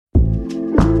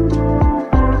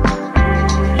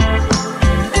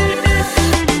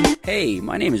Hey,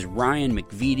 my name is Ryan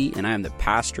McVitie, and I am the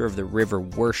pastor of the River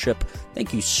Worship.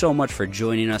 Thank you so much for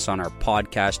joining us on our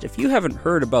podcast. If you haven't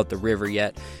heard about the River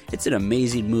yet, it's an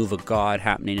amazing move of God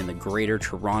happening in the greater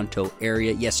Toronto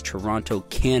area. Yes, Toronto,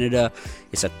 Canada.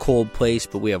 It's a cold place,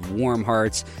 but we have warm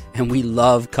hearts, and we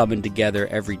love coming together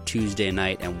every Tuesday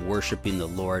night and worshiping the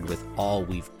Lord with all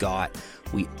we've got.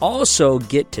 We also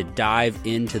get to dive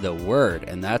into the Word,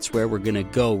 and that's where we're going to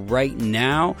go right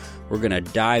now. We're going to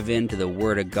dive into the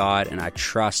Word of God, and I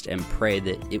trust and pray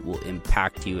that it will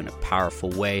impact you in a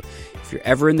powerful way. If you're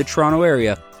ever in the Toronto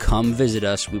area, come visit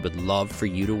us. We would love for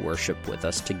you to worship with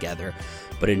us together.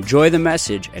 But enjoy the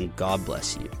message, and God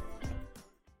bless you.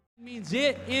 Means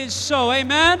it is so.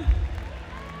 Amen?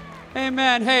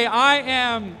 Amen. Hey, I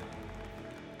am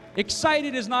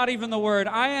excited is not even the word.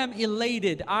 I am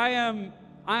elated. I am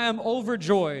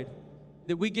overjoyed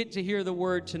that we get to hear the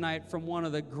word tonight from one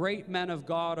of the great men of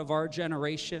God of our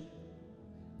generation.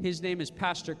 His name is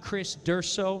Pastor Chris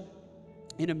Durso.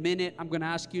 In a minute, I'm going to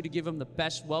ask you to give him the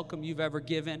best welcome you've ever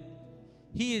given.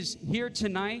 He is here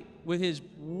tonight with his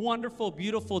wonderful,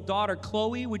 beautiful daughter,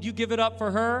 Chloe. Would you give it up for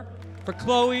her, for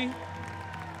Chloe?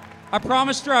 I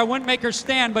promised her I wouldn't make her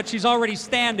stand, but she's already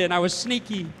standing. I was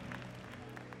sneaky.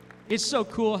 It's so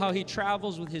cool how he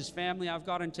travels with his family. I've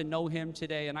gotten to know him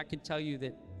today, and I can tell you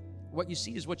that what you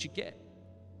see is what you get.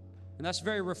 And that's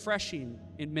very refreshing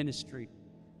in ministry.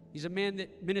 He's a man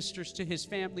that ministers to his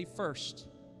family first.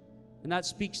 And that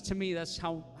speaks to me. That's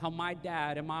how my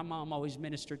dad and my mom always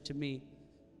ministered to me.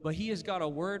 But he has got a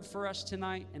word for us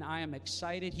tonight, and I am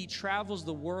excited. He travels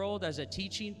the world as a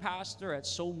teaching pastor at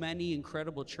so many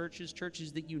incredible churches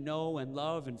that you know and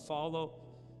love and follow.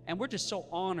 And we're just so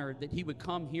honored that he would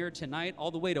come here tonight,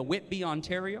 all the way to Whitby,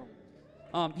 Ontario.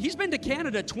 He's been to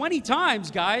Canada 20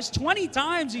 times, guys. 20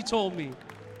 times, he told me.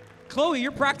 Chloe,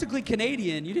 you're practically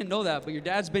Canadian. You didn't know that, but your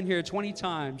dad's been here 20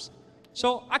 times.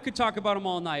 So I could talk about him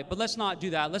all night, but let's not do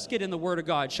that. Let's get in the Word of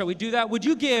God. Shall we do that? Would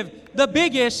you give the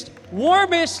biggest,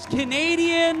 warmest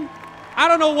Canadian, I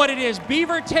don't know what it is,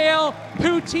 beaver tail,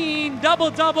 poutine,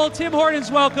 double, Tim Hortons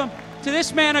welcome to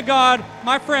this man of God,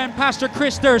 my friend, Pastor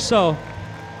Chris Durso.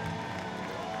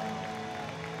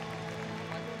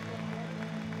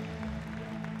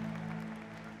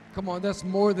 Come on, that's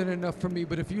more than enough for me,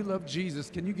 but if you love Jesus,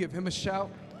 can you give him a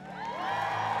shout?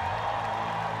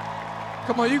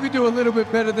 Come on, you can do a little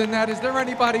bit better than that. Is there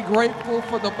anybody grateful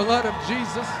for the blood of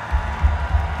Jesus?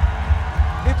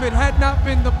 If it had not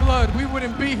been the blood, we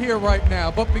wouldn't be here right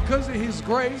now. But because of his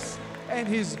grace and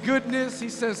his goodness, he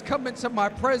says, come into my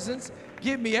presence.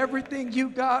 Give me everything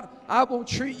you got. I will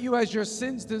treat you as your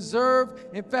sins deserve.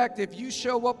 In fact, if you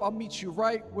show up, I'll meet you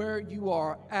right where you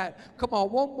are at. Come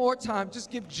on, one more time.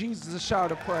 Just give Jesus a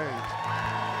shout of praise.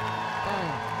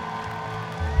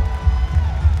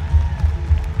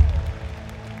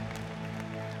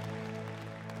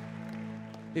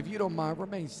 If you don't mind,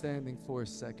 remain standing for a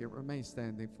second. Remain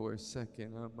standing for a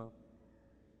second. I'm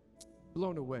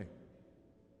blown away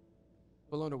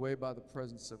by the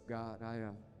presence of God.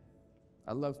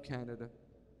 I love Canada.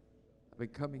 I've been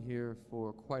coming here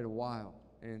for quite a while,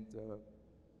 and I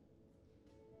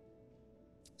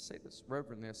say this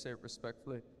reverently, I say it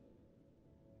respectfully.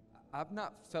 I've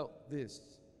not felt this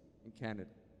in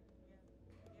Canada.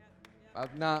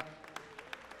 I've not,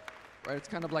 right? It's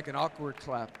kind of like an awkward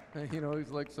clap. You know, he's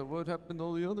like, so what happened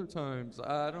all the other times?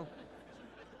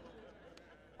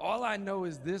 All I know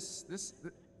is this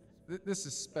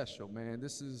is special, man.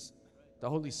 This is, the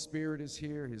Holy Spirit is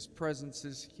here, his presence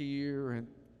is here, and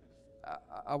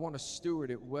I want to steward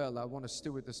it well. I want to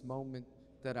steward this moment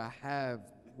that I have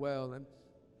well. And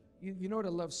you know what I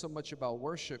love so much about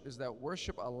worship is that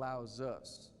worship allows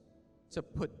us to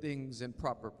put things in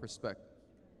proper perspective.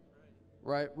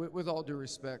 Right? With all due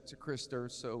respect to Chris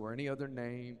Durso or any other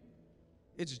name,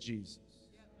 it's Jesus.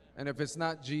 And if it's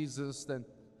not Jesus, then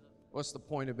what's the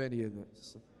point of any of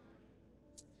this?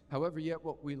 However, yet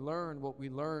what we learn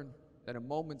that in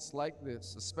moments like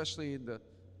this, especially in the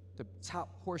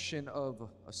top portion of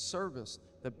a service,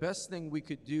 the best thing we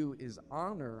could do is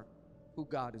honor who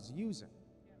God is using.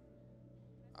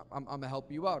 I'm going to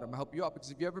help you out.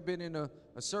 Because if you've ever been in a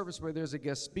service where there's a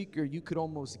guest speaker, you could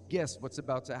almost guess what's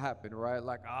about to happen, right?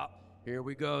 Like, here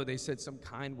we go. They said some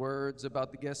kind words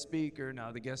about the guest speaker.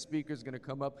 Now the guest speaker is going to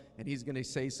come up and he's going to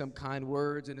say some kind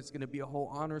words, and it's going to be a whole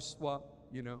honor swap,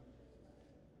 you know.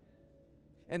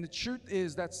 And the truth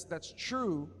is that's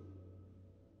true,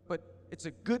 but it's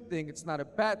a good thing. It's not a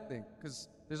bad thing, because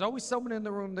there's always someone in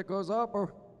the room that goes, are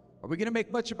we going to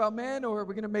make much about man, or are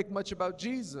we going to make much about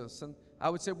Jesus? And I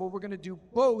would say, well, we're going to do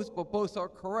both, but both are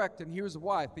correct, and here's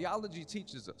why. Theology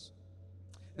teaches us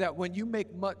that when you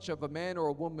make much of a man or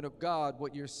a woman of God,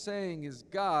 what you're saying is,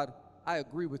 God, I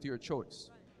agree with your choice.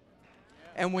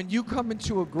 And when you come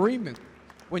into agreement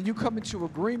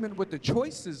with the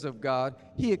choices of God,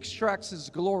 he extracts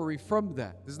his glory from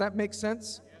that. Does that make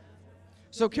sense?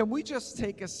 So can we just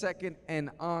take a second and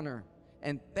honor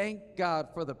and thank God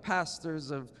for the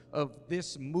pastors of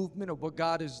this movement, of what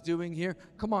God is doing here?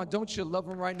 Come on, don't you love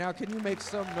them right now? Can you make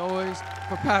some noise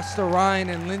for Pastor Ryan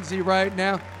and Lindsay right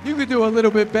now? You could do a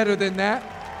little bit better than that.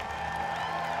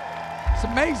 It's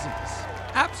amazing. It's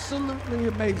absolutely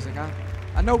amazing.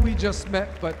 I know we just met,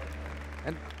 but,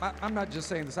 and I'm not just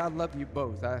saying this, I love you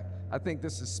both. I think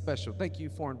this is special. Thank you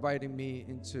for inviting me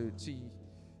into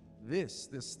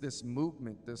this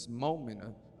movement, this moment,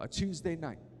 a Tuesday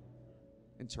night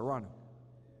in Toronto.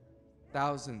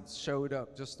 Thousands showed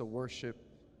up just to worship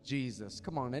Jesus.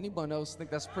 Come on, anyone else think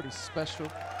that's pretty special?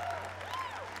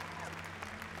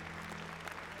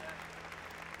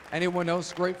 Anyone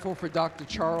else grateful for Dr.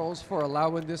 Charles for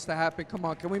allowing this to happen? Come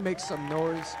on, can we make some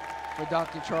noise for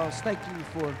Dr. Charles? Thank you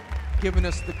for giving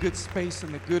us the good space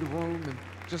and the good room and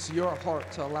just your heart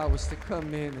to allow us to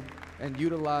come in and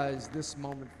utilize this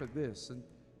moment for this. And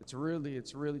it's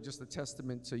really just a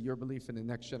testament to your belief in the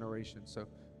next generation. So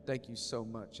thank you so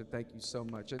much, and thank you so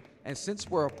much. And since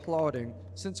we're applauding,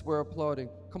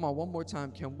 come on, one more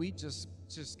time, can we just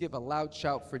give a loud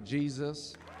shout for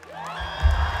Jesus?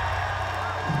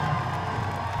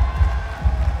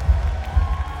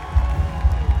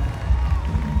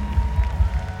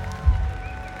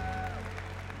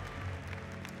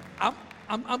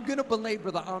 I'm going to belabor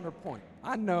the honor point.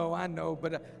 I know,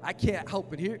 but I can't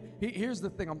help it. Here's the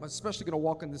thing. I'm especially going to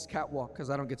walk on this catwalk because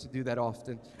I don't get to do that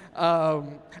often.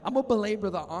 I'm going to belabor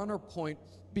the honor point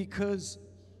because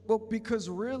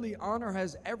really honor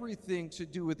has everything to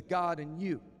do with God and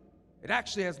you. It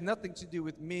actually has nothing to do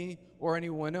with me or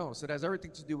anyone else. It has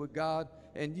everything to do with God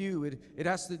and you. It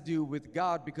has to do with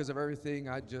God because of everything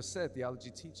I just said.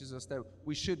 Theology teaches us that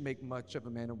we should make much of a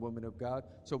man and woman of God,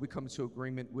 so we come to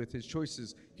agreement with his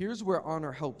choices. Here's where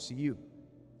honor helps you.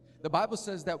 The Bible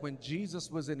says that when Jesus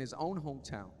was in his own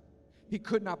hometown, he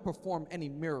could not perform any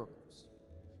miracles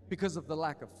because of the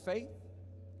lack of faith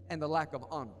and the lack of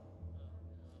honor.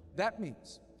 That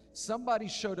means somebody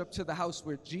showed up to the house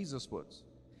where Jesus was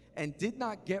and did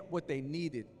not get what they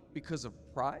needed because of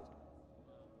pride.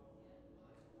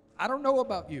 I don't know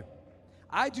about you.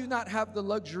 I do not have the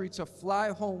luxury to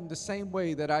fly home the same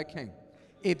way that I came.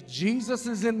 If Jesus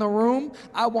is in the room,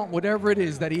 I want whatever it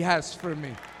is that he has for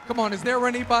me. Come on, is there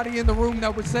anybody in the room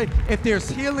that would say, if there's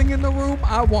healing in the room,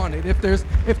 I want it. If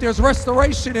there's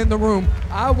restoration in the room,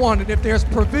 I want it. If there's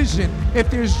provision, if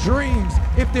there's dreams,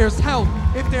 if there's health,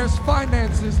 if there's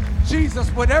finances, Jesus,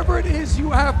 whatever it is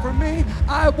you have for me,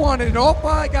 I want it. All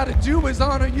I got to do is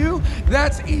honor you.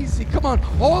 That's easy. Come on,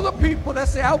 all the people that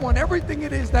say, I want everything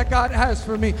it is that God has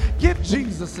for me, give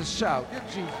Jesus a shout. Give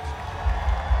Jesus.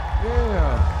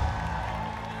 Yeah.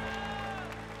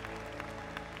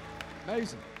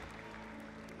 Amazing.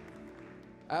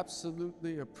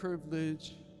 Absolutely a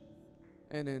privilege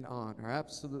and an honor.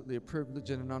 Absolutely a privilege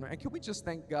and an honor. And can we just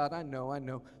thank God? I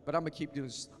know, but I'm going to keep doing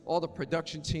this. All the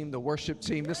production team, the worship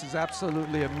team, this is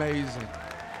absolutely amazing.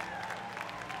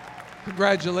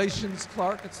 Congratulations,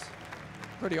 Clark. It's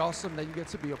pretty awesome that you get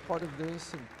to be a part of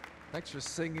this. And thanks for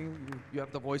singing. You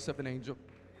have the voice of an angel.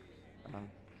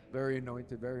 Very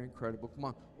anointed, very incredible. Come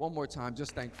on, one more time.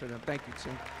 Just thank for them. Thank you,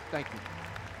 Tim. Thank you.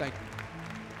 Thank you.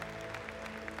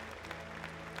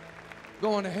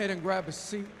 Go on ahead and grab a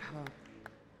seat.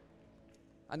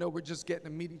 I know we're just getting to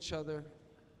meet each other,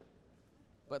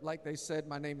 but like they said,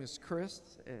 my name is Chris,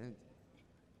 and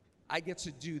I get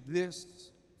to do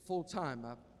this full time.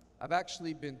 I've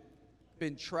actually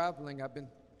been traveling. I've been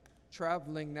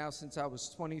traveling now since I was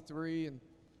 23, and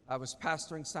I was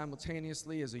pastoring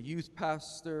simultaneously as a youth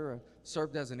pastor,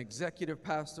 served as an executive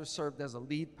pastor, served as a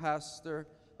lead pastor.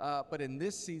 But in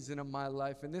this season of my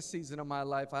life,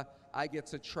 I get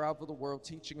to travel the world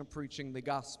teaching and preaching the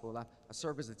gospel. I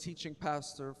serve as a teaching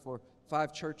pastor for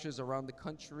 5 churches around the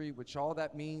country, which all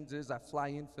that means is I fly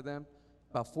in for them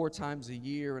about 4 times a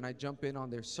year, and I jump in on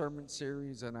their sermon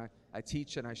series, and I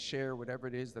teach and I share whatever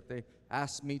it is that they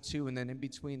ask me to. And then in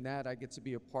between that, I get to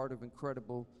be a part of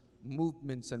incredible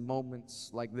movements and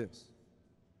moments like this.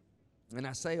 And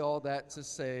I say all that to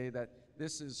say that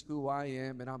this is who I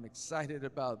am, and I'm excited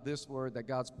about this word that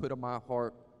God's put in my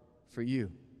heart for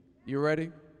you. You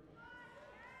ready?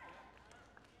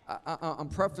 I'm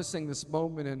prefacing this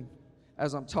moment, and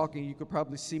as I'm talking, you could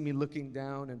probably see me looking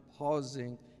down and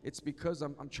pausing. It's because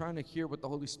I'm trying to hear what the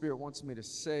Holy Spirit wants me to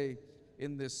say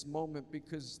in this moment,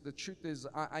 because the truth is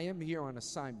I am here on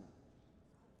assignment.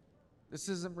 This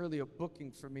isn't really a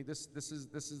booking for me. This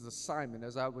is assignment.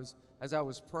 As I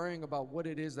was praying about what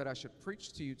it is that I should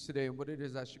preach to you today and what it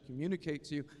is I should communicate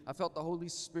to you, I felt the Holy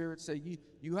Spirit say,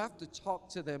 you have to talk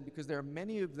to them because there are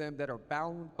many of them that are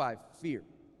bound by fear.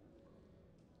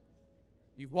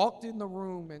 You've walked in the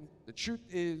room and the truth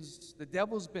is the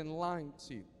devil's been lying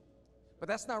to you. But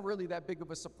that's not really that big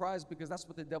of a surprise because that's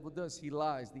what the devil does. He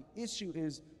lies. The issue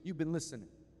is you've been listening.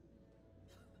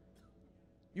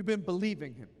 You've been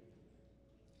believing him.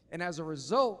 And as a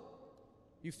result,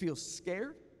 you feel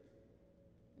scared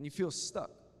and you feel stuck.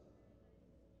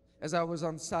 As I was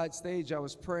on side stage, I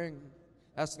was praying,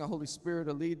 asking the Holy Spirit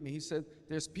to lead me. He said,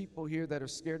 there's people here that are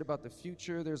scared about the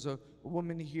future. There's a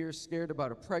woman here scared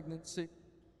about a pregnancy.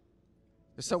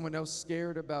 There's someone else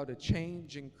scared about a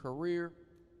change in career.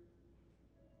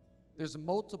 There's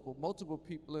multiple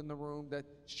people in the room that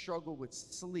struggle with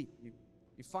sleep.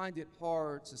 You find it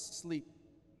hard to sleep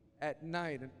at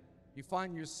night, and you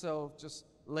find yourself just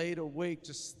laid awake,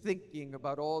 just thinking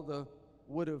about all the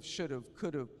would've, should've,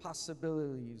 could've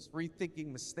possibilities,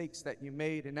 rethinking mistakes that you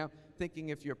made, and now thinking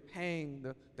if you're paying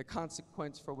the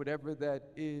consequence for whatever that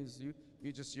is,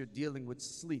 you're dealing with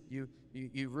sleep. You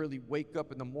really wake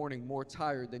up in the morning more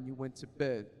tired than you went to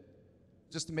bed.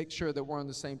 Just to make sure that we're on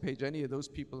the same page, any of those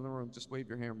people in the room, just wave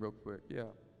your hand real quick. Yeah.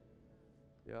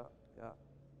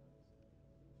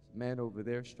 Man over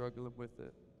there struggling with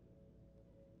it.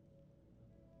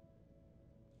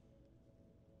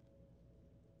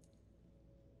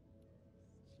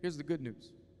 Here's the good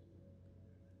news.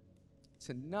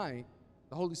 Tonight,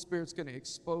 the Holy Spirit's going to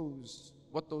expose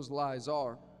what those lies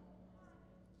are.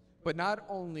 But not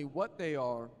only what they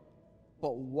are,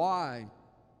 but why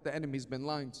the enemy's been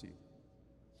lying to you.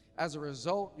 As a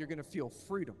result, you're going to feel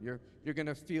freedom. You're going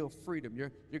to feel freedom.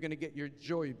 You're going to get your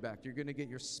joy back. You're going to get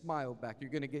your smile back. You're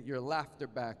going to get your laughter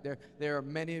back. There are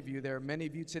many of you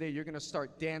today, you're going to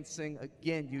start dancing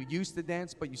again. You used to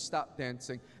dance, but you stopped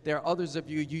dancing. There are others of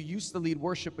you used to lead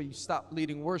worship, but you stopped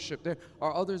leading worship. There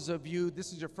are others of you,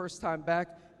 this is your first time back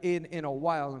in a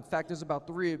while. In fact, there's about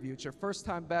 3 of you. It's your first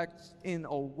time back in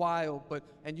a while,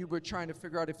 and you were trying to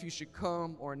figure out if you should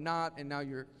come or not, and now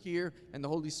you're here, and the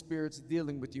Holy Spirit's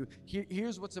dealing with you.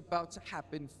 Here's what's about to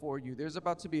happen for you. There's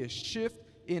about to be a shift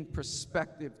in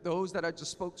perspective. Those that I just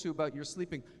spoke to about your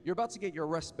sleeping, you're about to get your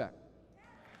rest back.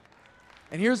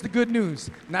 And here's the good news.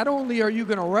 Not only are you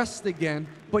going to rest again,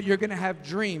 but you're going to have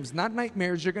dreams. Not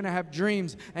nightmares, you're going to have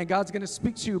dreams. And God's going to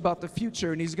speak to you about the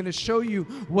future. And He's going to show you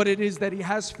what it is that He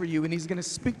has for you. And He's going to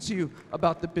speak to you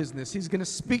about the business. He's going to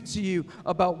speak to you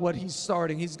about what He's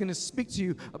starting. He's going to speak to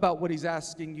you about what He's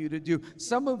asking you to do.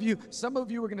 Some of you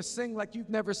are going to sing like you've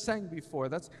never sang before.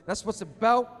 That's what's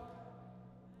about.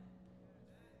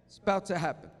 It's about to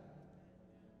happen.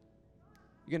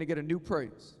 You're going to get a new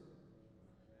praise.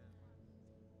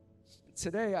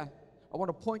 Today, I want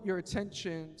to point your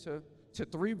attention to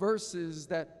 3 verses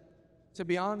that, to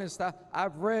be honest,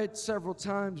 I've read several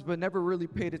times but never really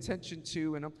paid attention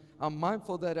to. And I'm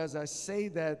mindful that as I say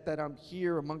that I'm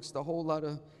here amongst a whole lot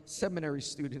of seminary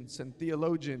students and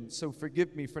theologians, so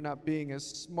forgive me for not being as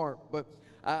smart. But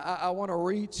I want to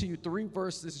read to you 3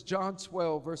 verses, John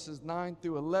 12, verses 9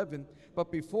 through 11.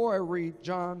 But before I read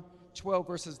John 12,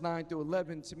 verses 9 through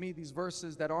 11, to me, these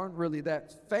verses that aren't really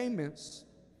that famous,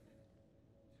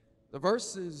 the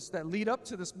verses that lead up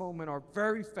to this moment are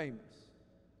very famous.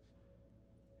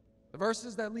 The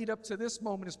verses that lead up to this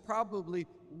moment is probably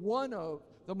one of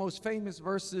the most famous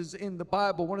verses in the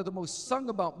Bible, one of the most sung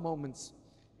about moments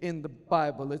in the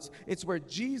Bible. It's where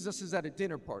Jesus is at a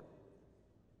dinner party.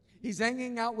 He's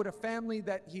hanging out with a family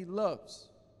that He loves.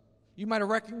 You might have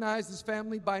recognized this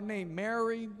family by name,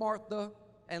 Mary, Martha,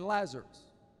 and Lazarus.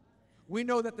 We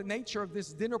know that the nature of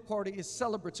this dinner party is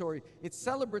celebratory. It's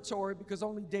celebratory because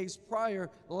only days prior,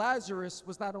 Lazarus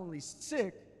was not only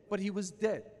sick, but he was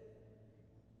dead.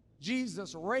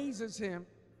 Jesus raises him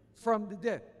from the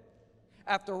dead.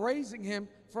 After raising him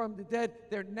from the dead,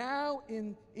 they're now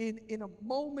in a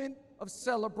moment of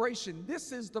celebration.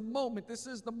 This is the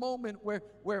moment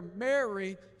where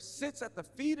Mary sits at the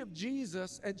feet of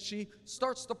Jesus and she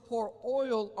starts to pour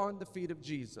oil on the feet of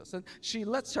Jesus. And she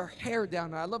lets her hair down.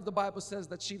 And I love the Bible says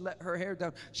that she let her hair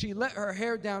down. She let her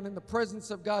hair down in the presence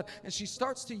of God, and she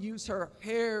starts to use her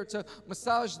hair to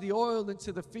massage the oil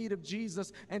into the feet of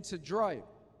Jesus and to dry it.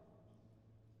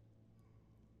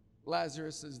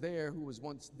 Lazarus is there, who was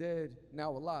once dead,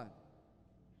 now alive.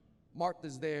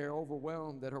 Martha's there,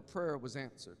 overwhelmed that her prayer was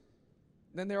answered.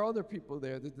 Then there are other people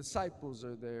there. The disciples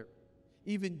are there.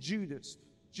 Even Judas,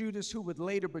 Judas, who would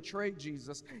later betray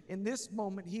Jesus. In this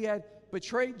moment, he had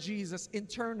betrayed Jesus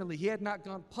internally. He had not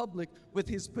gone public with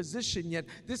his position yet.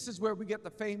 This is where we get the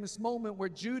famous moment where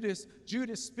Judas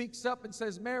speaks up and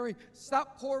says, Mary,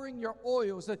 stop pouring your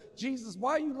oil. So, Jesus,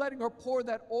 why are you letting her pour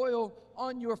that oil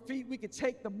on your feet? We could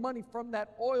take the money from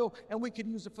that oil and we could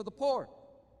use it for the poor.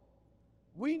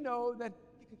 We know that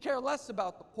he could care less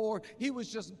about the poor. He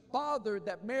was just bothered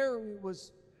that Mary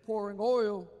was pouring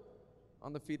oil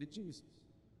on the feet of Jesus.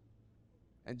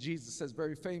 And Jesus says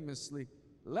very famously,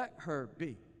 let her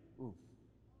be. Ooh,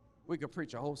 we could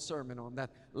preach a whole sermon on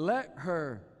that. Let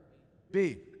her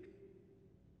be.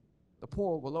 The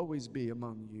poor will always be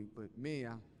among you, but me,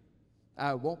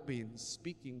 I won't be. And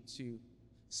speaking to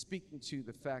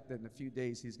the fact that in a few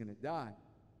days he's going to die,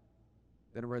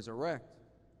 then resurrect,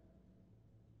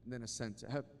 and then ascend to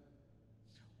heaven.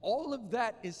 All of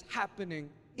that is happening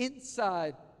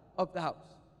inside of the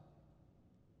house.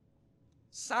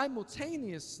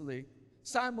 Simultaneously,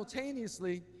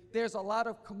 there's a lot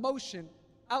of commotion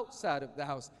outside of the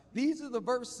house. These are the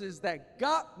verses that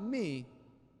got me,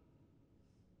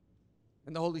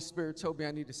 and the Holy Spirit told me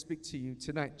I need to speak to you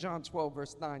tonight. John 12,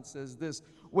 verse 9 says this,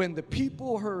 when the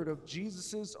people heard of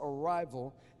Jesus'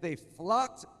 arrival, they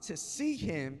flocked to see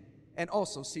him and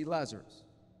also see Lazarus.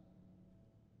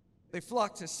 They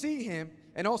flocked to see him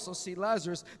and also see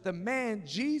Lazarus, the man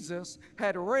Jesus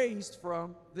had raised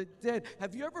from the dead.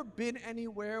 Have you ever been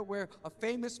anywhere where a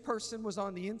famous person was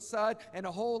on the inside and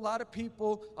a whole lot of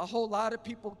people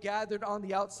gathered on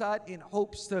the outside in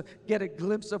hopes to get a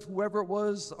glimpse of whoever it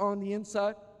was on the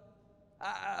inside?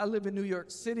 I live in New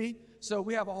York City, so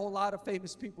we have a whole lot of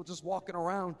famous people just walking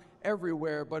around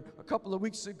everywhere. But a couple of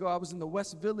weeks ago, I was in the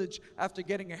West Village after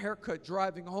getting a haircut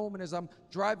driving home. And as I'm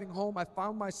driving home, I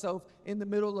found myself in the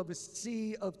middle of a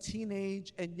sea of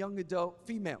teenage and young adult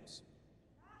females.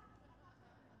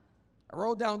 I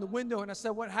rolled down the window and I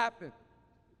said, what happened?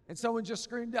 And someone just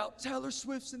screamed out, Taylor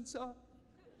Swift's inside.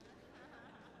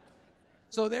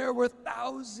 So there were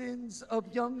thousands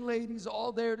of young ladies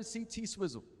all there to see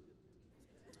T-Swizzle.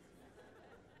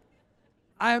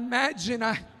 I imagine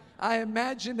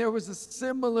there was a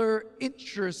similar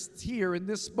interest here in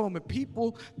this moment.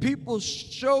 People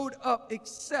showed up,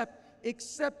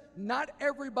 except not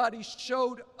everybody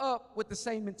showed up with the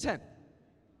same intent.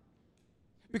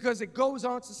 Because it goes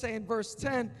on to say in verse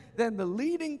 10, then the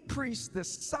leading priest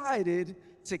decided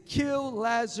to kill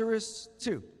Lazarus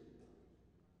too.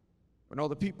 When all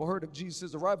the people heard of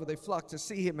Jesus' arrival, they flocked to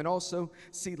see him and also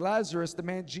see Lazarus, the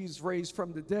man Jesus raised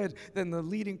from the dead. Then the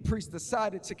leading priest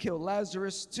decided to kill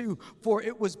Lazarus too, for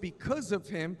it was because of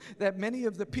him that many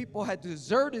of the people had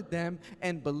deserted them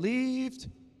and believed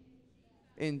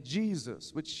in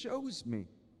Jesus, which shows me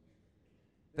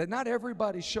that not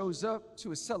everybody shows up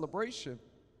to a celebration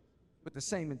with the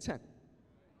same intent.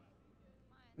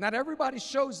 Not everybody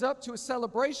shows up to a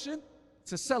celebration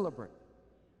to celebrate.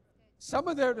 Some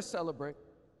are there to celebrate.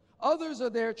 Others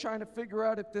are there trying to figure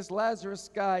out if this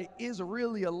Lazarus guy is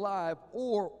really alive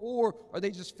or are they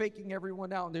just faking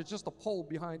everyone out and there's just a pole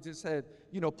behind his head,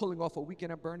 pulling off a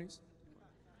Weekend at Bernie's.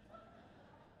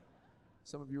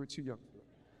 Some of you are too young for that.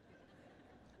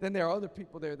 Then there are other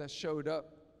people there that showed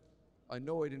up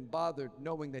annoyed and bothered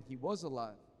knowing that he was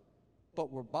alive,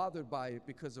 but were bothered by it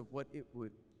because of what it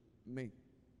would mean.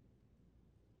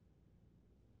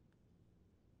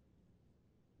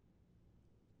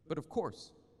 But of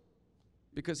course,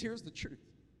 because here's the truth.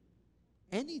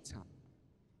 Anytime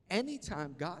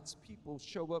God's people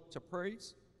show up to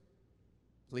praise,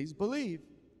 please believe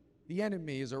the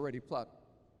enemy is already plotting.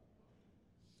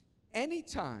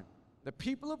 Anytime the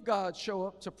people of God show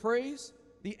up to praise,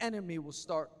 the enemy will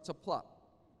start to plot.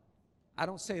 I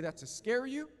don't say that to scare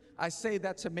you. I say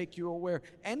that to make you aware.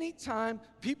 Anytime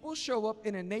people show up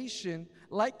in a nation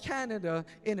like Canada,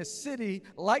 in a city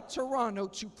like Toronto,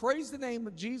 to praise the name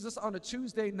of Jesus on a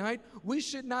Tuesday night, we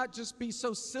should not just be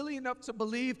so silly enough to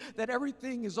believe that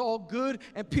everything is all good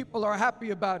and people are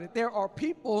happy about it. There are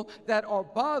people that are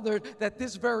bothered that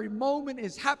this very moment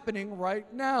is happening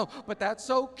right now. But that's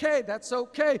okay. That's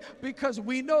okay, because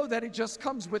we know that it just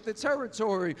comes with the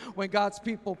territory. When God's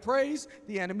people praise,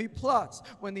 the enemy plots.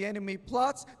 When the enemy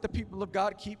plots, the people of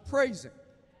God keep praising.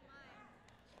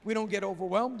 We don't get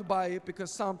overwhelmed by it because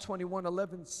Psalm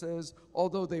 21:11 says,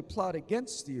 although they plot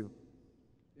against you,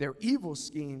 their evil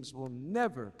schemes will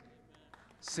never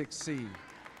succeed.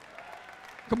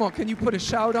 Come on, can you put a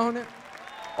shout on it?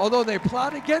 Although they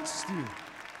plot against you,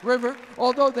 River,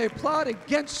 although they plot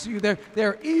against you,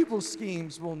 their evil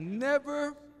schemes will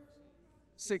never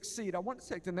succeed. I want to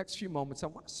take the next few moments. I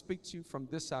want to speak to you from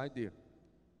this idea.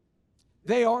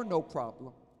 They are no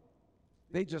problem.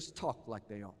 They just talk like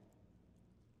they are.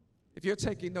 If you're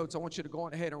taking notes, I want you to go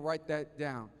on ahead and write that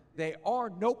down. They are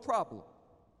no problem.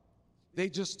 They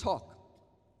just talk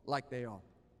like they are.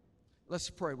 Let's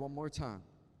pray one more time.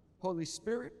 Holy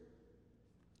Spirit,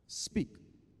 speak.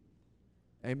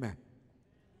 Amen.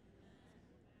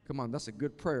 Come on, that's a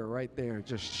good prayer right there.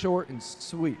 Just short and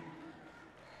sweet.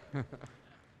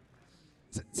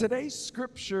 Today's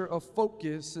scripture of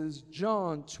focus is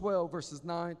John 12, verses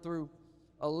 9 through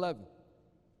 11.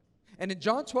 And in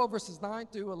John 12, verses 9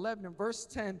 through 11, and verse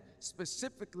 10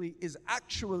 specifically is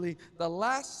actually the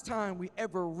last time we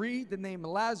ever read the name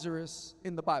Lazarus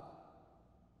in the Bible.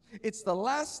 It's the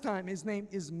last time his name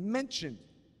is mentioned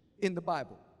in the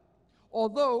Bible.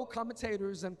 Although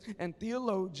commentators and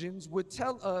theologians would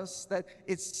tell us that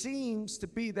it seems to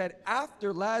be that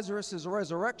after Lazarus'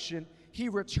 resurrection, he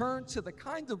returned to the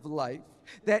kind of life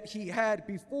that he had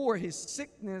before his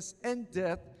sickness and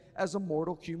death as a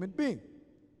mortal human being.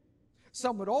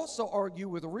 Some would also argue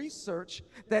with research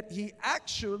that he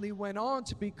actually went on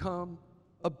to become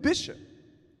a bishop.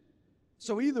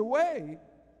 So either way,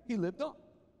 he lived on,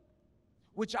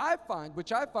 which I find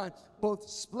both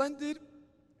splendid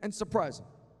and surprising.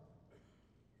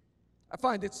 I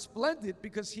find it splendid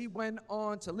because he went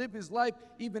on to live his life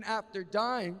even after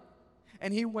dying,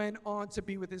 and he went on to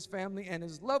be with his family and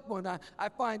his loved one. I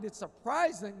find it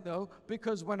surprising, though,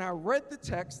 because when I read the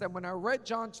text and when I read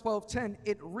John 12:10,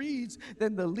 it reads,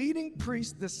 then the leading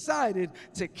priest decided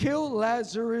to kill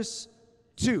Lazarus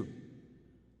too.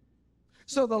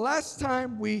 So the last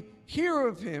time we hear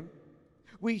of him,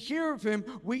 we hear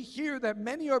that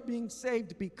many are being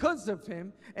saved because of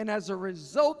him, and as a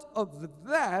result of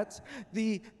that,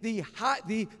 the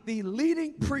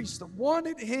leading priest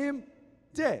wanted him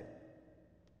dead.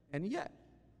 And yet,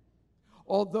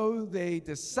 although they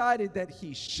decided that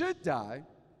he should die,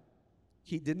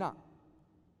 he did not.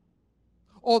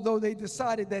 Although they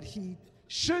decided that he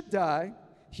should die,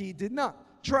 he did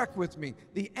not. Track with me.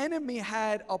 The enemy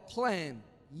had a plan,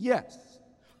 yes,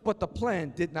 but the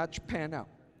plan did not pan out.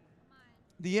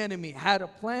 The enemy had a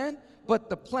plan, but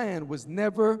the plan was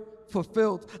never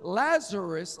fulfilled.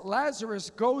 Lazarus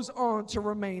goes on to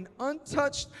remain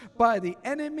untouched by the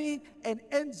enemy and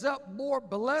ends up more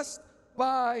blessed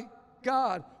by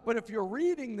God. But if you're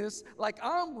reading this like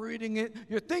I'm reading it,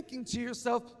 you're thinking to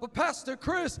yourself, but Pastor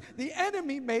Chris, the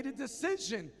enemy made a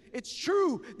decision. It's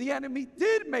true, the enemy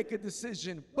did make a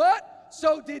decision, but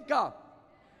so did God.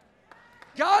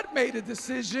 God made a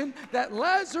decision that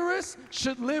Lazarus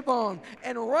should live on.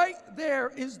 And right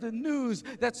there is the news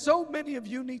that so many of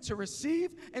you need to receive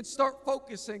and start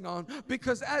focusing on.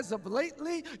 Because as of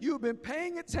lately, you've been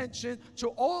paying attention to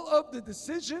all of the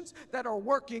decisions that are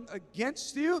working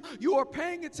against you. You are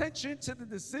paying attention to the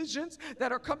decisions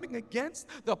that are coming against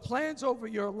the plans over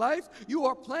your life. You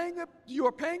are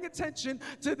paying attention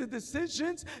to the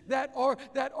decisions that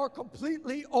are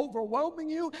completely overwhelming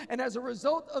you. And as a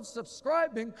result of subscribing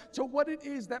to what it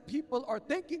is that people are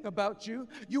thinking about you,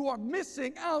 you are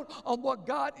missing out on what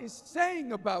God is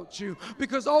saying about you.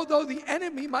 Because although the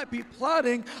enemy might be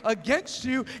plotting against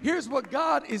you, here's what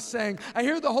God is saying. I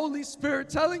hear the Holy Spirit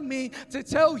telling me to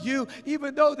tell you,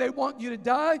 even though they want you to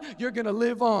die, you're going to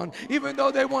live on. Even though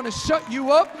they want to shut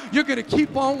you up, you're going to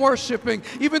keep on worshiping.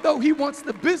 Even though he wants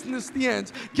the business to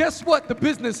end, guess what? The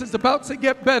business is about to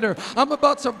get better. I'm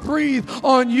about to breathe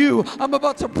on you. I'm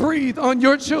about to breathe on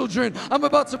your children. I'm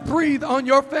about to breathe on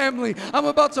your family. I'm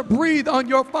about to breathe on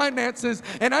your finances.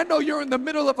 And I know you're in the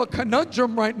middle of a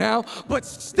conundrum right now, but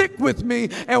stick with me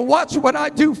and watch what I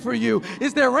do for you.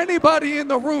 Is there anybody in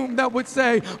the room that would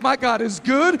say, my God is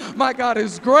good, my God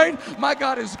is great, my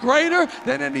God is greater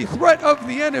than any threat of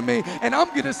the enemy? And I'm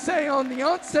going to say on the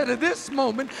onset of this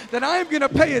moment that I am going to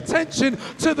pay attention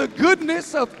to the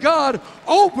goodness of God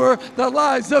over the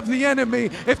lies of the enemy.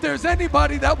 If there's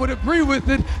anybody that would agree with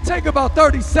it, take about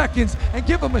 30 seconds and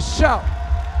give him a shout.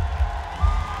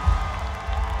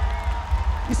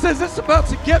 He says it's about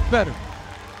to get better.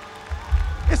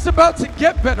 It's about to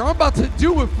get better. I'm about to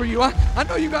do it for you. I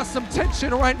know you got some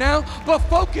tension right now, but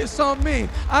focus on me.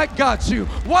 I got you.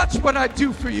 Watch what I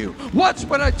do for you. Watch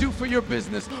what I do for your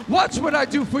business. Watch what I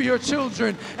do for your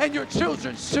children and your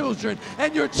children's children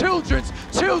and your children's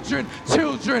children.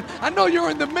 I know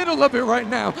you're in the middle of it right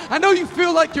now. I know you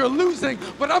feel like you're losing,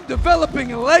 but I'm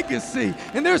developing a legacy,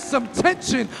 and there's some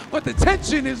tension, but the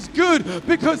tension is good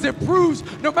because it proves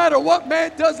no matter what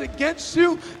man does against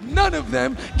you, none of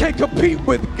them can compete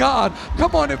with God.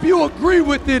 Come on, if you agree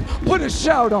with it, put a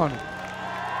shout on it.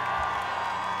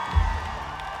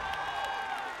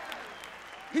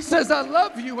 He says, I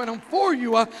love you and I'm for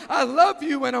you. I love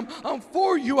you and I'm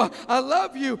for you. I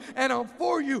love you and I'm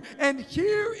for you. And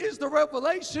here is the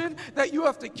revelation that you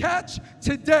have to catch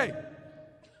today.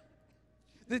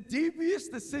 The devious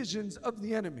decisions of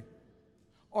the enemy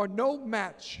are no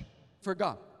match for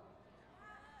God.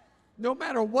 No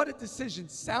matter what a decision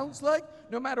sounds like,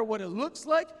 no matter what it looks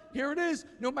like, here it is,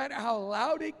 no matter how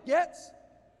loud it gets,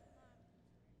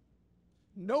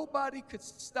 nobody could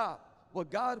stop what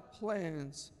God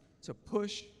plans to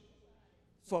push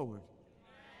forward.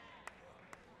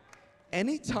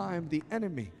 Anytime the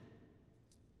enemy,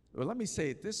 or let me say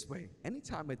it this way,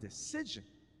 anytime a decision,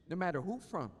 no matter who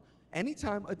from,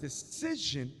 anytime a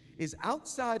decision is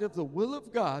outside of the will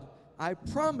of God, I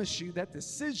promise you that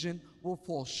decision will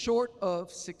fall short of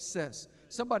success.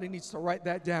 Somebody needs to write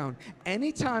that down.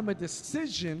 Anytime a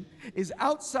decision is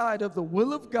outside of the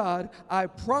will of God, I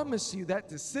promise you that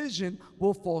decision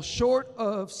will fall short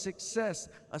of success,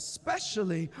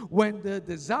 especially when the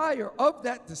desire of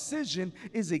that decision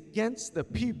is against the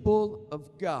people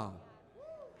of God.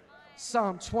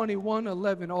 Psalm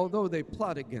 21:11, although they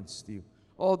plot against you,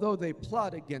 although they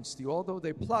plot against you, although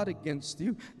they plot against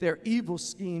you, their evil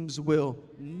schemes will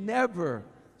never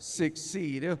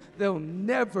succeed. They'll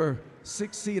never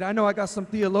succeed. I know I got some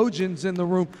theologians in the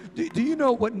room. Do you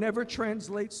know what never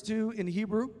translates to in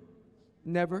Hebrew?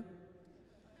 Never.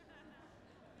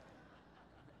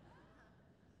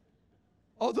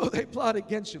 Although they plot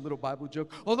against you, little Bible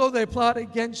joke, although they plot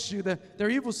against you, their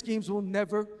evil schemes will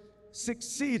never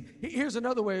succeed. Here's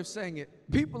another way of saying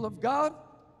it. People of God,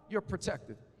 you're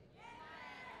protected.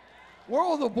 We're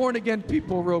all the born-again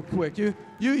people real quick.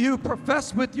 You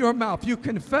profess with your mouth. You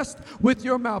confess with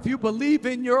your mouth. You believe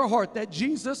in your heart that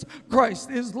Jesus Christ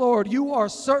is Lord. You are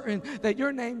certain that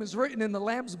your name is written in the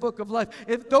Lamb's Book of Life.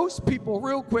 If those people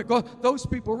real quick,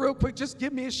 just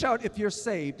give me a shout if you're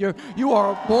saved. You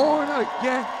are born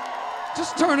again.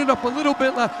 Just turn it up a little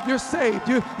bit loud. You're saved.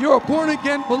 You're a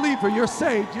born-again believer. You're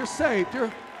saved. You're saved.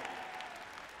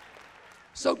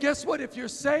 So guess what? If you're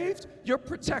saved, you're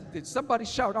protected. Somebody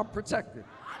shout, I'm protected.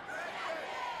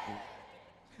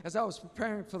 As I was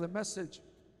preparing for the message,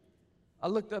 I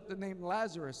looked up the name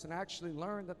Lazarus and I actually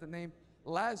learned that the name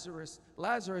Lazarus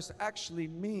actually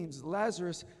means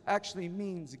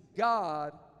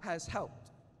God has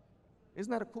helped.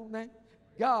 Isn't that a cool name?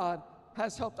 God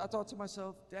has helped. I thought to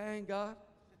myself, dang God,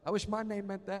 I wish my name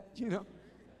meant that,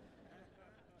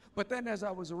 But then as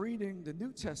I was reading the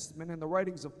New Testament and the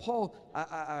writings of Paul,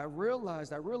 I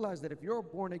realized that if you're a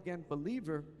born-again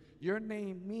believer, your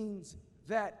name means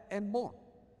that and more.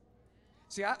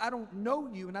 See, I don't know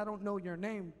you and I don't know your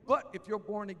name, but if you're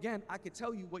born again, I can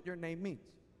tell you what your name means.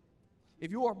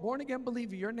 If you are a born-again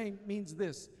believer, your name means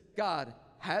this: God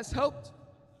has helped,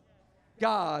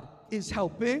 God is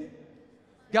helping,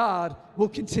 God will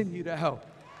continue to help.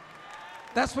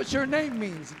 That's what your name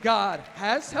means. God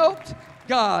has helped,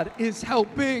 God is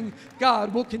helping,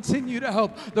 God will continue to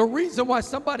help. The reason why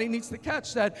somebody needs to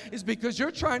catch that is because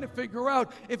you're trying to figure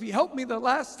out, if he helped me the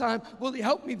last time, will he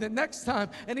help me the next time?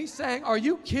 And he's saying, are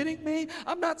you kidding me?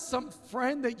 I'm not some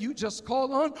friend that you just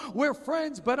call on. We're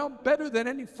friends, but I'm better than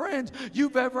any friend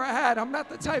you've ever had. I'm not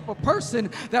the type of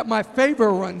person that my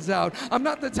favor runs out. I'm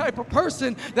not the type of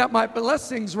person that my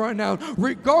blessings run out.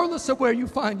 Regardless of where you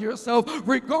find yourself,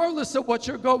 regardless of what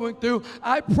you're going through,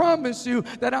 I promise you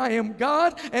that I am God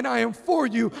and I am for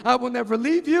you. I will never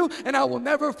leave you and I will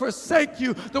never forsake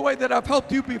you. The way that I've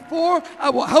helped you before, I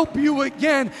will help you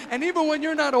again. And even when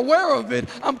you're not aware of it,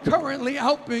 I'm currently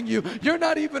helping you. You're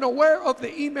not even aware of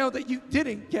the email that you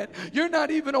didn't get. You're not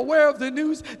even aware of the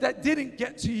news that didn't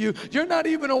get to you. You're not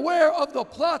even aware of the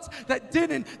plots that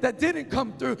didn't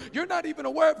come through. You're not even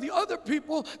aware of the other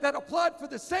people that applied for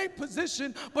the same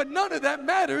position, but none of that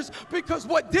matters because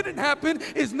what didn't happen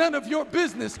is none of your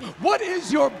business. What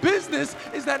is your business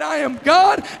is that I am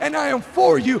God and I am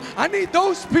for you. I need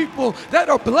those people that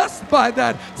are blessed by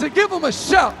that to give them a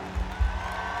shout.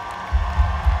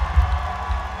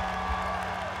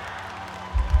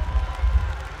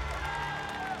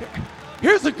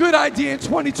 Here's a good idea in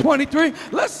 2023.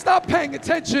 Let's stop paying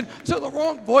attention to the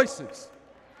wrong voices.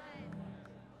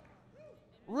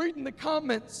 Reading the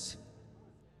comments,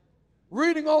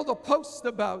 reading all the posts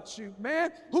about you.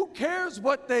 Man, who cares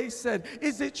what they said?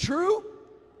 Is it true?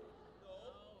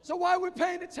 So why are we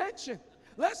paying attention?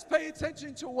 Let's pay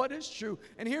attention to what is true.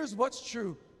 And here's what's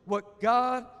true. What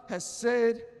God has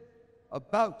said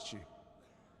about you.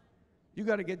 You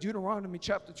got to get Deuteronomy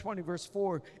chapter 20, verse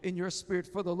 4 in your spirit.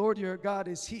 For the Lord your God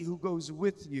is he who goes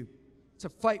with you to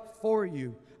fight for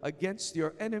you against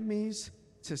your enemies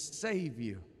to save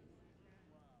you.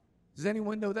 Does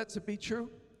anyone know that to be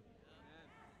true?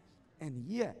 And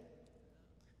yet,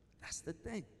 that's the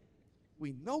thing.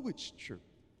 We know it's true.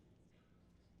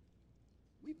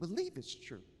 We believe it's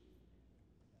true.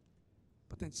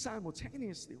 But then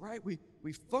simultaneously, right, we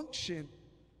function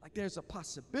like there's a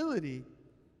possibility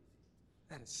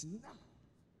that it's not.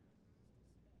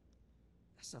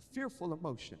 That's a fearful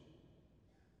emotion.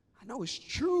 I know it's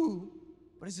true,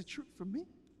 but is it true for me?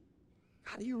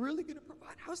 God, are you really going to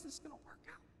provide? How's this going to work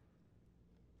out?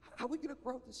 How are we going to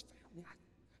grow this family? I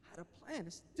had a plan.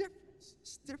 It's different.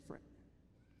 It's different.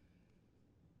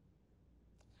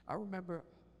 I remember,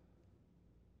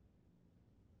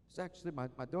 it's actually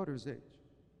my daughter's age.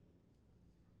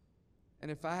 And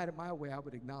if I had it my way, I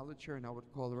would acknowledge her and I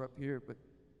would call her up here. But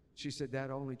she said, Dad,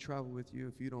 I'll only travel with you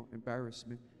if you don't embarrass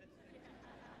me.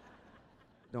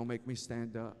 Don't make me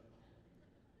stand up.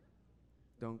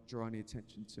 Don't draw any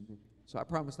attention to me. So I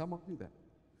promised I won't do that.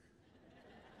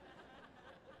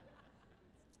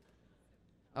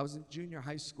 I was in junior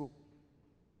high school.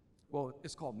 Well,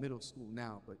 it's called middle school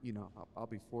now, but you know, I'll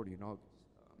be 40 in August.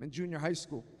 In junior high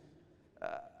school,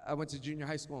 I went to junior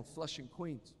high school in Flushing,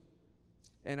 Queens.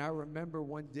 And I remember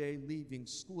one day leaving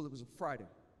school. It was a Friday.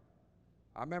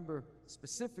 I remember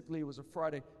specifically it was a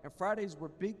Friday. And Fridays were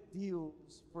big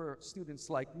deals for students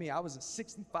like me. I was a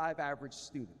 65 average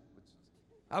student.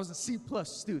 I was a C+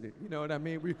 student, you know what I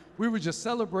mean? We were just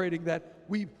celebrating that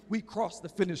we crossed the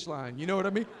finish line, you know what I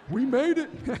mean? We made it.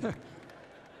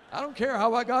 I don't care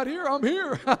how I got here, I'm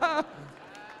here.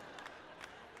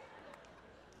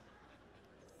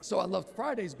 So I loved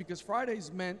Fridays because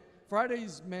Fridays meant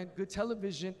good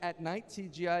television at night,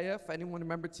 TGIF. Anyone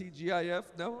remember TGIF?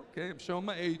 No? Okay, I'm showing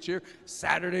my age here.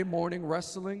 Saturday morning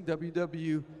wrestling,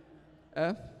 WWF.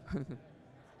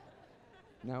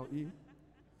 Now E.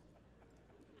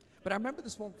 But I remember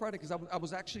this one Friday because I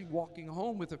was actually walking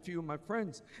home with a few of my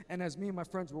friends. And as me and my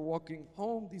friends were walking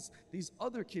home, these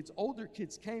other kids, older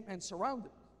kids, came and surrounded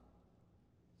us.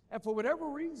 And for whatever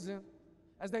reason,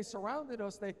 as they surrounded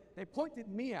us, they pointed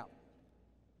me out.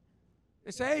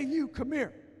 They say, hey, you, come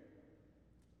here.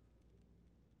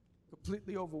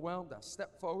 Completely overwhelmed, I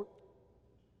stepped forward.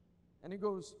 And he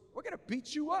goes, we're going to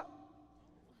beat you up.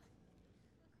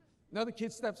 Another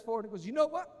kid steps forward and goes, you know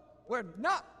what? We're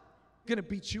not going to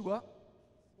beat you up,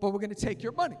 but we're going to take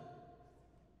your money.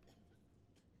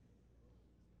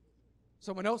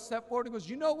 Someone else stepped forward and goes,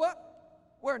 you know what?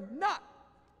 We're not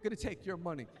going to take your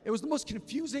money. It was the most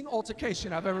confusing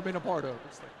altercation I've ever been a part of.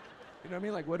 It's like, you know what I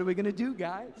mean? Like, what are we going to do,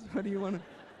 guys? What do you want to?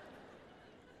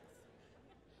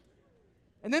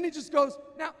 And then he just goes,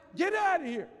 now, get out of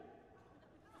here.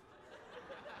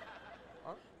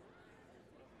 All right.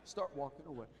 Start walking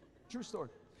away. True story.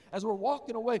 As we're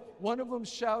walking away, one of them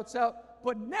shouts out,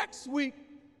 but next week,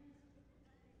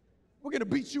 we're going to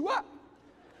beat you up.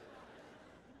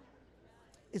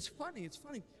 It's funny,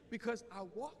 because I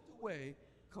walked away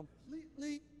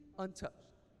completely untouched.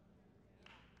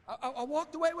 I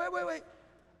walked away, wait.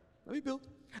 Let me build.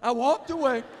 I walked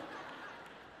away.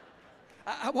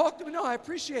 I walked away, no, I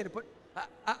appreciate it, but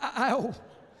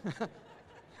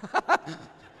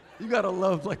you gotta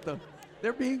love, like,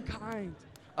 they're being kind.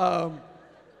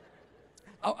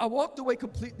 I walked away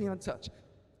completely untouched.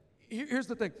 Here's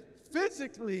the thing.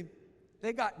 Physically,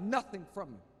 they got nothing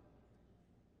from me.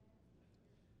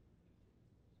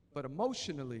 But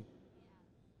emotionally,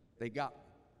 they got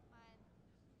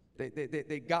me.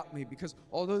 They got me because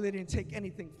although they didn't take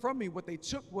anything from me, what they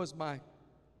took was my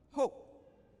hope.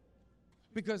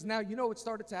 Because now, you know what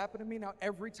started to happen to me? Now,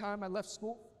 every time I left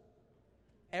school,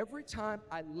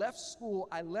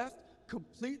 I left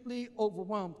completely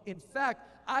overwhelmed. In fact,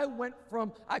 I went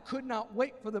from I could not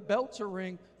wait for the bell to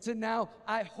ring to now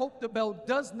I hope the bell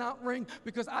does not ring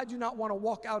because I do not want to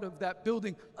walk out of that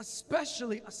building,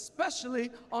 especially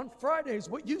on Fridays.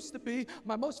 What used to be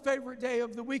my most favorite day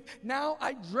of the week, now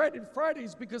I dreaded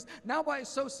Fridays because now I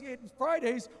associated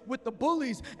Fridays with the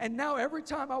bullies. And now every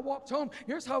time I walked home,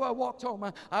 here's how I walked home.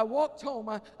 I walked home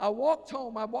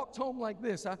like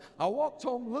this. I walked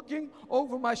home looking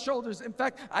over my shoulders. In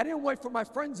fact, I didn't wait for my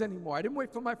friends anymore.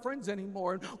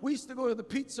 And we used to go to the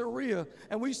pizzeria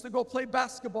and we used to go play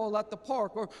basketball at the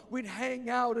park, or we'd hang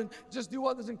out and just do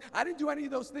other things. I didn't do any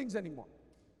of those things anymore.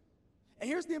 And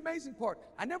here's the amazing part.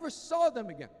 I never saw them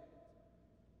again.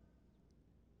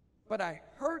 But I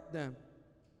heard them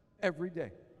every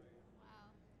day.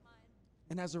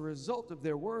 And as a result of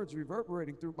their words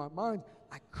reverberating through my mind,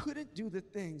 I couldn't do the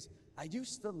things I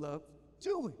used to love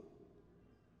doing.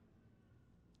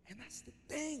 And that's the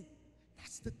thing.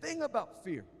 That's the thing about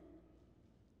fear.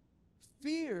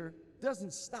 Fear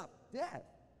doesn't stop death.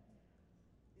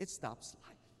 It stops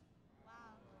life.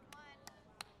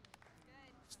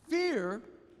 Fear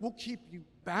will keep you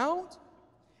bound,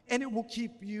 and it will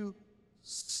keep you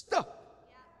stuck.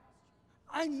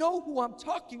 I know who I'm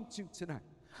talking to tonight.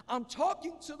 I'm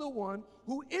talking to the one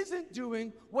who isn't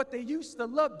doing what they used to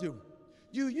love doing.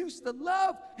 You used to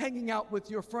love hanging out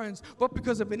with your friends, but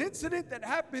because of an incident that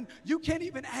happened, you can't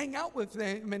even hang out with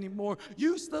them anymore.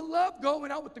 You used to love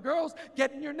going out with the girls,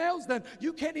 getting your nails done.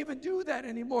 You can't even do that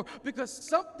anymore because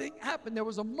something happened. There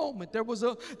was a moment. There was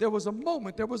a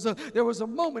moment. There was a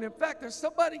moment. In fact, there's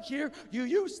somebody here. You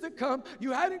used to come.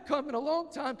 You hadn't come in a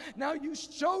long time. Now you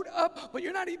showed up, but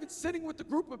you're not even sitting with the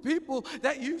group of people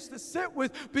that you used to sit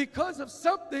with because of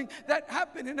something that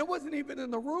happened, and it wasn't even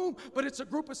in the room, but it's a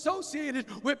group associated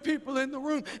with people in the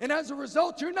room. And as a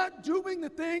result, you're not doing the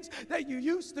things that you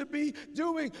used to be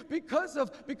doing because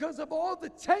of all the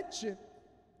tension.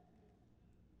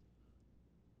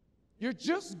 You're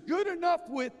just good enough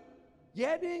with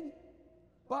getting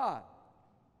by.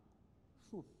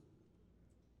 Whew.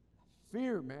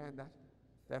 Fear, man,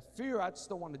 that fear, I just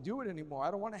don't want to do it anymore.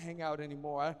 I don't want to hang out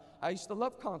anymore. I used to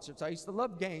love concerts. I used to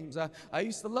love games. I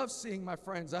used to love seeing my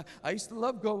friends. I used to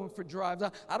love going for drives.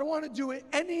 I don't want to do it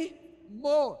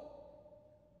anymore.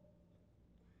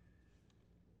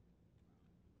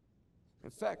 In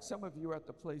fact, some of you are at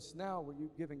the place now where you're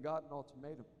giving God an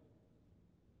ultimatum.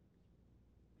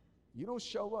 You don't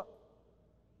show up,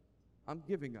 I'm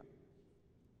giving up.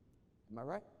 Am I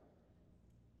right?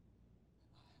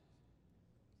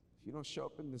 If you don't show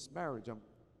up in this marriage, I'm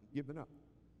giving up.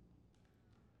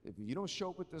 If you don't show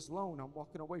up with this loan, I'm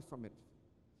walking away from it.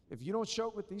 If you don't show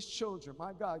up with these children,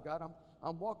 my God,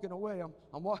 I'm walking away.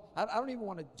 I don't even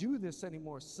want to do this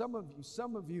anymore. Some of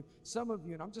you,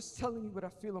 and I'm just telling you what I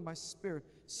feel in my spirit.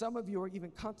 Some of you are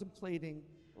even contemplating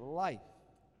life.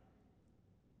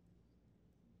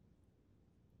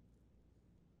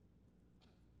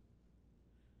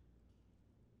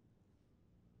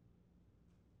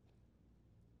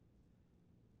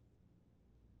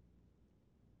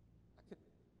 I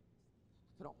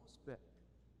could almost bet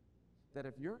that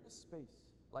if you're in a space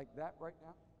like that right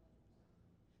now,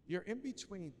 you're in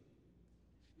between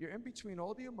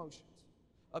all the emotions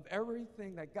of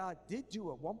everything that God did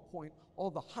do at one point, all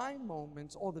the high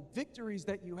moments, all the victories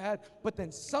that you had, but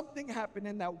then something happened,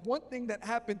 and that one thing that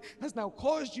happened has now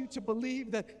caused you to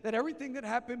believe that everything that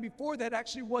happened before that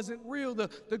actually wasn't real.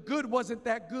 The good wasn't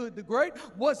that good. The great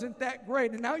wasn't that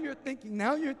great. And now you're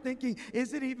thinking,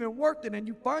 is it even worth it? And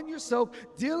you find yourself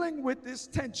dealing with this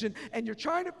tension, and you're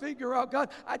trying to figure out, God,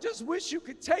 I just wish you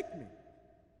could take me.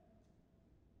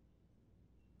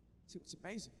 See, what's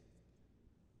amazing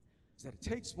is that it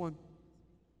takes one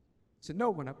to know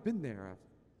when I've been there.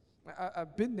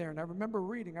 I've been there, and I remember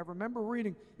reading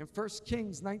in 1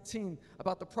 Kings 19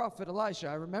 about the prophet Elijah.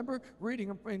 I remember reading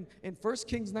in 1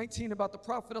 Kings 19 about the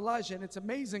prophet Elijah, and it's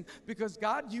amazing because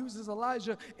God uses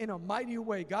Elijah in a mighty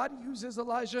way. God uses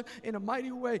Elijah in a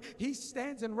mighty way. He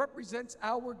stands and represents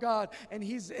our God, and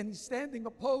he's standing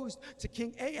opposed to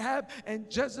King Ahab and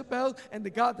Jezebel and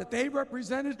the God that they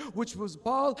represented, which was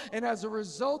Baal. And as a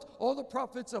result, all the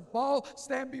prophets of Baal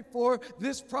stand before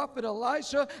this prophet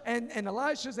Elisha, and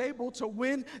Elisha's able to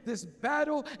win this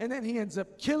battle, and then he ends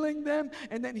up killing them,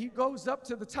 and then he goes up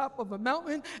to the top of a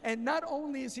mountain, and not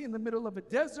only is he in the middle of a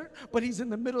desert, but he's in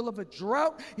the middle of a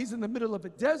drought. He's in the middle of a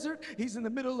desert, he's in the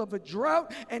middle of a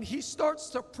drought, and he starts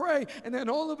to pray, and then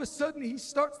all of a sudden he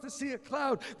starts to see a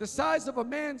cloud the size of a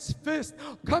man's fist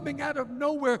coming out of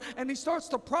nowhere, and he starts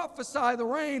to prophesy the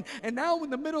rain, and now in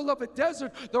the middle of a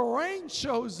desert, the rain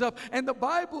shows up, and the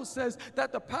Bible says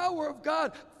that the power of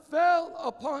God fell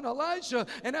upon Elijah,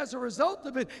 and as a result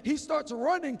of it, he starts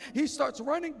running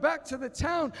back to the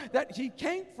town that he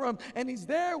came from, and he's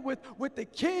there with the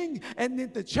king and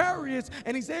the chariots,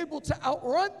 and he's able to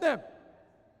outrun them.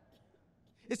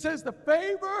 It says the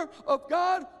favor of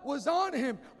God was on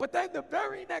him, but then the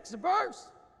very next verse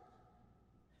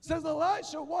says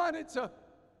Elisha wanted to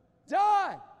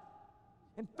die.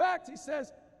 In fact, he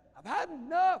says, I've had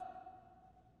enough.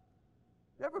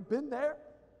 You ever been there?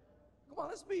 Come on,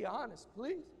 let's be honest,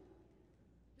 please.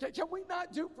 Can we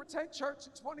not do pretend church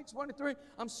in 2023?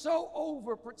 I'm so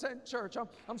over pretend church.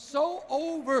 I'm so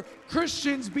over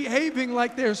Christians behaving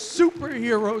like they're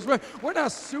superheroes. We're not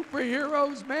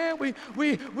superheroes, man.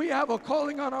 We have a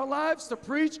calling on our lives to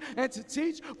preach and to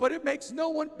teach, but it makes no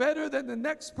one better than the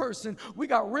next person. We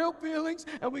got real feelings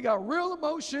and we got real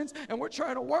emotions, and we're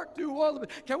trying to work through all of it.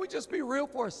 Can we just be real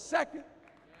for a second?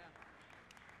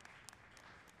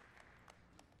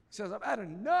 He says, I've had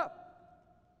enough.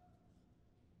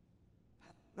 I've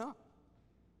had enough.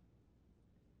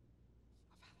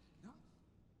 I've had enough.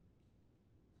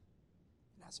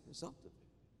 And as a result of it,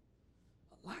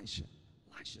 Elisha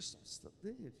starts to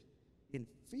live in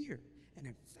fear. And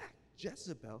in fact,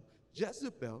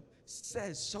 Jezebel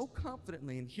says so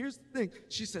confidently, and here's the thing,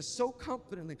 she says so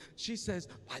confidently, she says,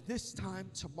 by this time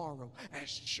tomorrow, as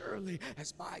surely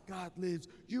as my God lives,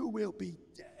 you will be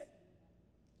dead.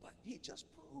 But he just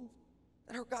proved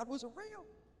that her God wasn't real.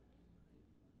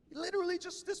 He literally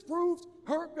just disproved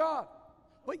her God.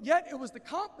 But yet it was the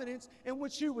confidence in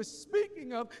which she was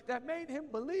speaking of that made him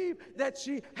believe that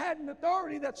she had an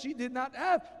authority that she did not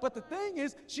have. But the thing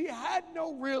is, she had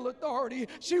no real authority.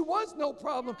 She was no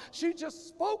problem. She just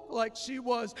spoke like she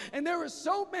was. And there are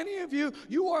so many of you,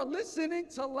 you are listening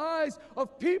to lies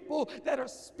of people that are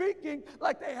speaking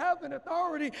like they have an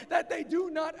authority that they do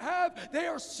not have. They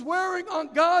are swearing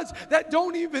on gods that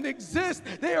don't even exist.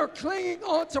 They are clinging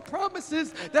on to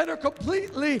promises that are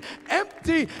completely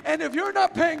empty. And if you're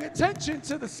not paying attention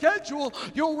to the schedule,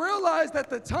 you'll realize that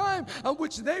the time on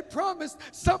which they promised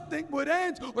something would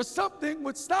end or something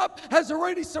would stop has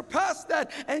already surpassed that,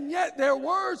 and yet their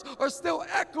words are still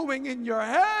echoing in your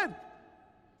head.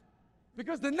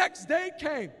 Because the next day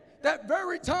came, that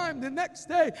very time, the next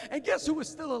day, and guess who was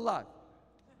still alive?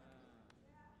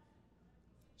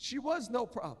 She was no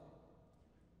problem.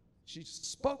 She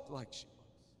spoke like she was.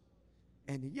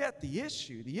 And yet the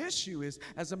issue is,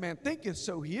 as a man thinketh,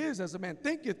 so he is. As a man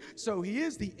thinketh, so he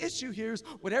is. The issue here is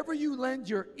whatever you lend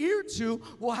your ear to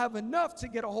will have enough to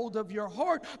get a hold of your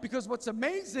heart. Because what's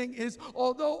amazing is,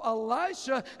 although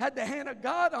Elisha had the hand of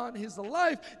God on his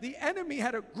life, the enemy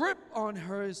had a grip on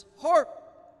his heart.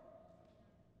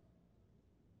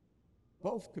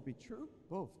 Both could be true.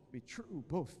 Both could be true.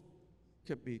 Both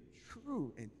could be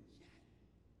true. And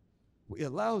yet we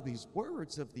allow these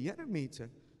words of the enemy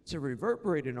to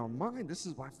reverberate in our mind. This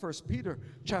is why 1 Peter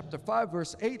chapter 5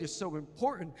 verse 8 is so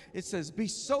important. It says, be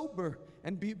sober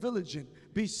and be vigilant.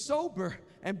 Be sober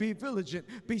and be vigilant.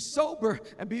 Be sober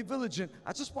and be vigilant.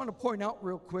 I just want to point out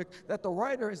real quick that the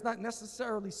writer is not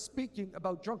necessarily speaking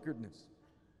about drunkardness.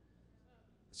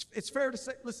 It's fair to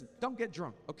say, listen, don't get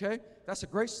drunk, okay? That's a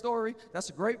great story. That's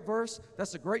a great verse.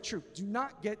 That's a great truth. Do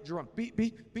not get drunk.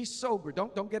 Be sober.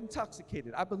 Don't get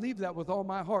intoxicated. I believe that with all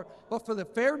my heart. But for the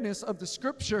fairness of the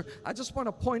scripture, I just want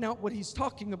to point out what he's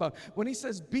talking about. When he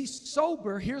says be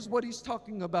sober, here's what he's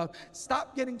talking about.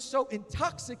 Stop getting so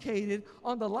intoxicated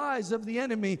on the lies of the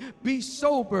enemy. Be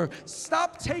sober.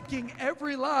 Stop taking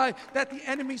every lie that the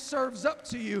enemy serves up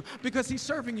to you, because he's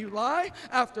serving you lie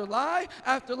after lie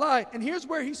after lie. And here's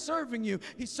where he's serving you.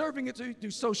 He's serving it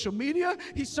through social media.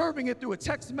 He's serving it through a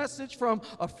text message from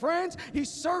a friend. He's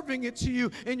serving it to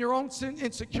you in your own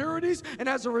insecurities. And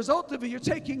as a result of it, you're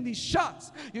taking these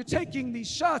shots. You're taking these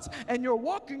shots and you're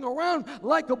walking around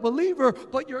like a believer,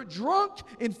 but you're drunk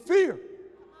in fear.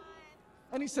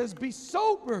 And he says, be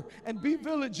sober and be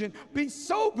vigilant. Be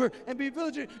sober and be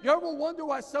vigilant. You ever wonder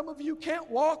why some of you can't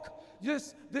walk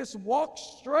this walk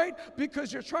straight?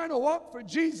 Because you're trying to walk for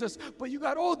Jesus, but you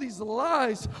got all these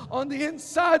lies on the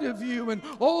inside of you, and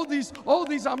all these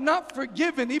I'm not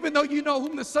forgiven, even though you know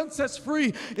whom the Son sets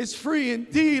free is free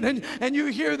indeed. And you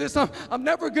hear this, I'm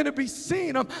never going to be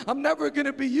seen. I'm never going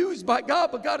to be used by God.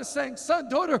 But God is saying, son,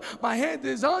 daughter, my hand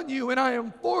is on you and I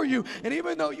am for you. And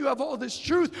even though you have all this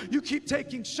truth, you keep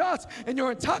taking shots and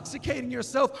you're intoxicating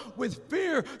yourself with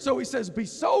fear. So he says, be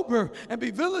sober and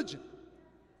be vigilant.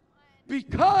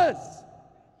 Because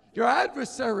your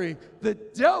adversary, the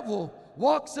devil,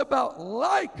 walks about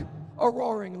like a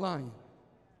roaring lion,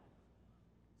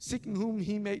 seeking whom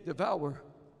he may devour.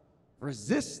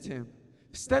 Resist him,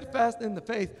 steadfast in the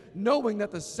faith, knowing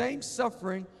that the same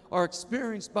suffering are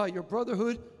experienced by your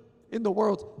brotherhood in the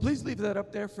world. Please leave that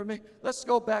up there for me. Let's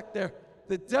go back there.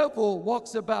 The devil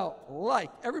walks about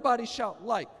like. Everybody shout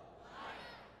like.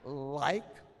 Like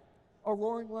a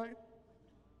roaring lion.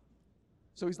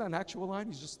 So he's not an actual lion,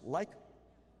 he's just like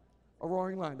a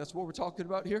roaring lion. That's what we're talking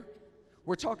about here.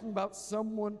 We're talking about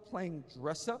someone playing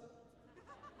dress up.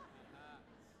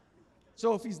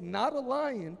 So if he's not a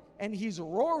lion and he's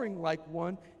roaring like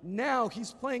one, now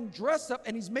he's playing dress up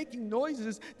and he's making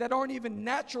noises that aren't even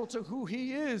natural to who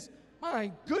he is.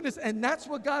 My goodness, and that's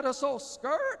what got us all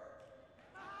scared.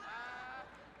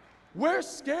 We're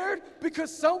scared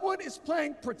because someone is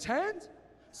playing pretend.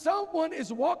 Someone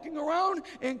is walking around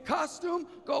in costume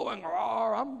going,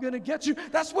 "Roar, I'm going to get you."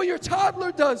 That's what your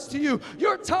toddler does to you.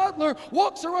 Your toddler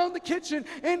walks around the kitchen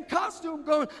in costume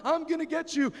going, "I'm going to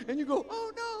get you." And you go,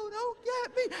 "Oh, no, don't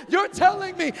at me? You're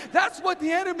telling me that's what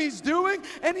the enemy's doing,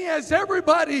 and he has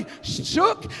everybody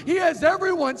shook. He has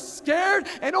everyone scared,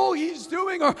 and all he's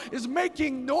doing is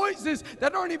making noises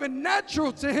that aren't even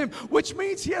natural to him, which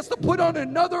means he has to put on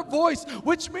another voice,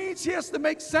 which means he has to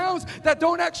make sounds that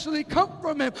don't actually come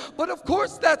from him. But of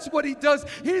course that's what he does.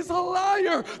 He's a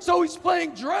liar. So he's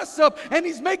playing dress up, and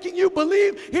he's making you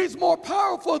believe he's more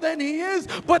powerful than he is.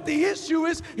 But the issue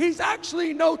is he's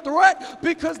actually no threat,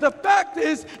 because the fact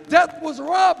is death was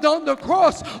robbed on the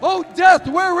cross. Oh, death,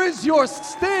 where is your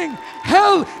sting?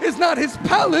 Hell is not his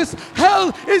palace.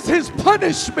 Hell is his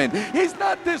punishment. He's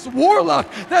not this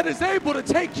warlock that is able to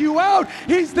take you out.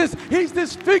 He's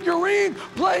this figurine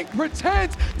playing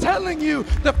pretend, telling you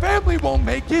the family won't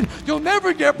make it. You'll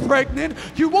never get pregnant.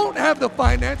 You won't have the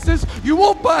finances. You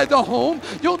won't buy the home.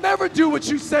 You'll never do what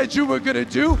you said you were going to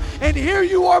do. And here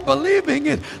you are believing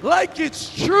it like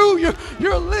it's true.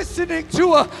 You're listening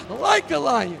to a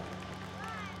like-a-lion.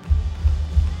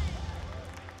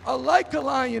 A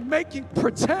like-a-lion making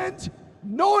pretend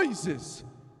noises.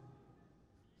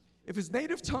 If his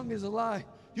native tongue is a lie,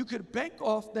 you could bank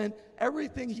off then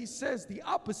everything he says, the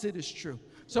opposite is true.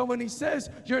 So when he says,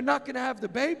 you're not going to have the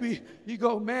baby, you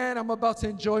go, man, I'm about to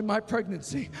enjoy my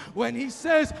pregnancy. When he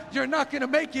says, you're not going to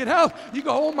make it out, you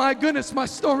go, oh my goodness, my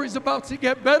story's about to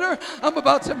get better. I'm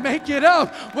about to make it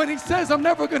out. When he says, I'm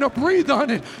never going to breathe on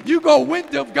it, you go,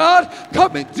 wind of God,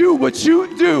 come and do what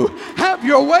you do. Have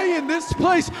your way in this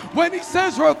place. When he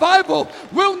says revival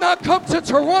will not come to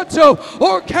Toronto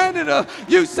or Canada,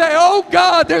 you say, oh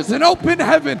God, there's an open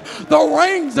heaven. The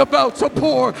rain's about to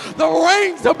pour. The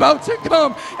rain's about to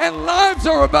come. And lives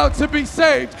are about to be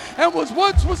saved. And what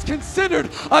once was considered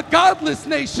a godless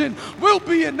nation will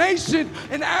be a nation,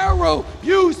 an arrow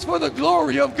used for the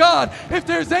glory of God. If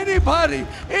there's anybody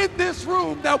in this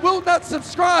room that will not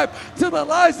subscribe to the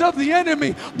lies of the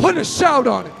enemy, put a shout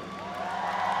on it.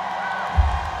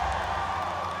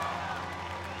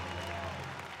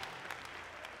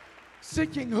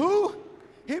 Seeking who?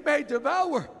 He may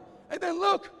devour. And then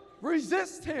look,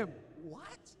 resist him.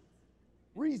 What?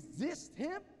 Resist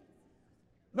him?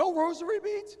 No rosary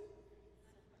beads?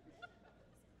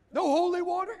 No holy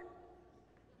water?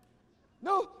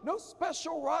 No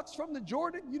special rocks from the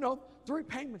Jordan? 3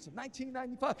 payments of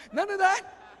 $19.95. None of that?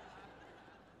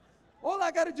 All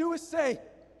I got to do is say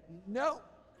no.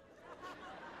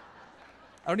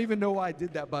 I don't even know why I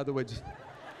did that, by the way.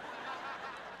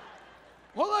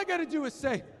 All I got to do is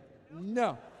say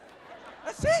no.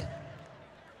 That's it.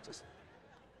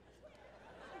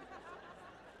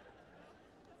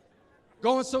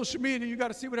 Go on social media, you got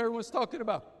to see what everyone's talking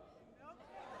about.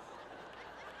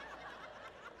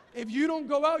 If you don't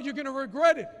go out, you're going to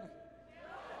regret it.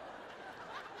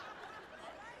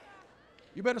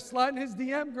 You better slide in his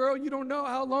DM, girl. You don't know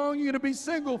how long you're going to be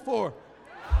single for.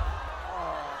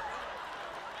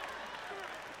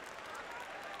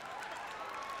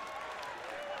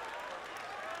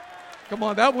 Come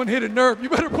on, that one hit a nerve. You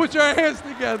better put your hands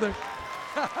together.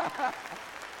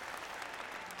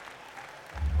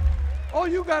 All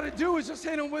you got to do is just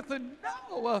hit him with a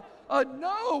no, a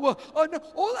no.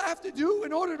 All I have to do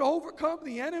in order to overcome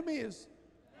the enemy is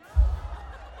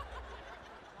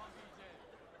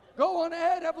go on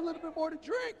ahead, have a little bit more to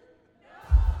drink.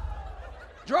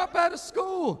 Drop out of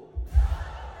school.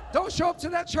 Don't show up to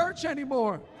that church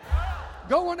anymore.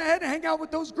 Go on ahead and hang out with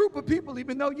those group of people,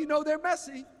 even though you know they're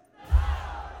messy.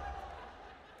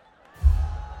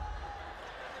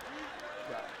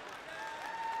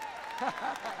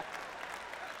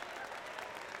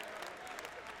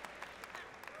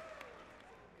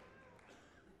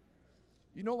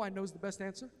 You know why no is the best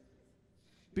answer?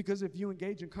 Because if you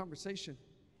engage in conversation,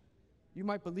 you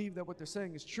might believe that what they're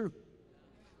saying is true.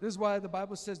 This is why the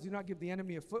Bible says do not give the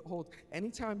enemy a foothold.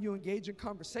 Anytime you engage in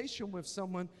conversation with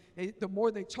someone, the more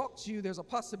they talk to you, there's a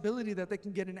possibility that they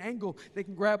can get an angle, they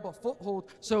can grab a foothold.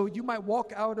 So you might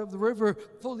walk out of the river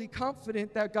fully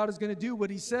confident that God is going to do what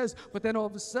he says, but then all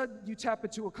of a sudden you tap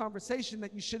into a conversation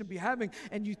that you shouldn't be having,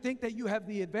 and you think that you have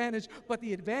the advantage, but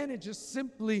the advantage is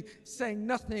simply saying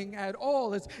nothing at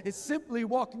all. It's simply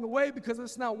walking away because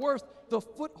it's not worth the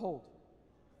foothold.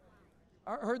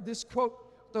 I heard this quote.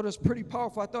 Thought it was pretty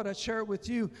powerful. I thought I'd share it with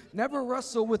you. Never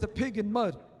wrestle with a pig in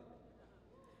mud.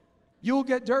 You'll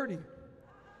get dirty,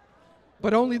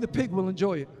 but only the pig will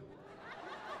enjoy it.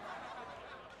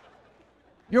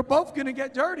 You're both going to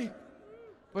get dirty,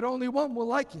 but only one will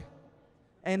like it.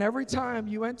 And every time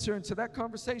you enter into that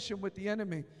conversation with the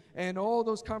enemy and all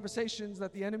those conversations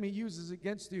that the enemy uses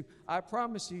against you, I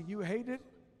promise you, you hate it,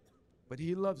 but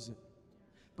he loves it.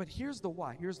 But here's the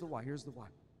why. Here's the why. Here's the why.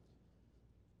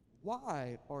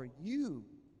 Why are you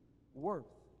worth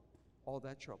all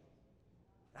that trouble?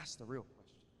 That's the real question.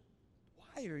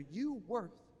 Why are you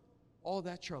worth all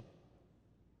that trouble?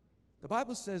 The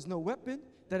Bible says, no weapon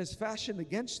that is fashioned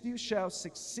against you shall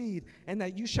succeed, and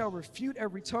that you shall refute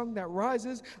every tongue that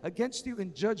rises against you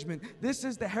in judgment. This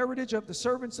is the heritage of the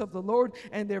servants of the Lord,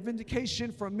 and their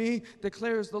vindication from me,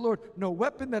 declares the Lord. No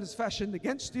weapon that is fashioned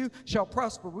against you shall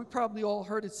prosper. We probably all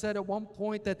heard it said at one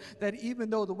point that even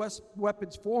though the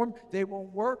weapons form, they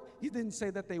won't work. He didn't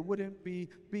say that they wouldn't be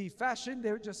fashioned.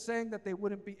 They were just saying that they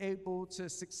wouldn't be able to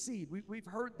succeed. We've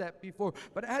heard that before.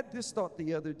 But I had this thought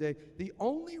the other day. The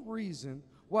only reason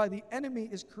why the enemy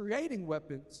is creating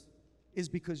weapons is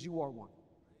because you are one.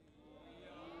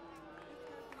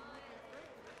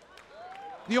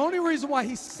 The only reason why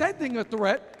he's sending a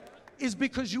threat is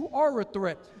because you are a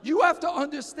threat. You have to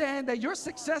understand that your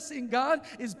success in God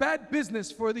is bad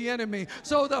business for the enemy.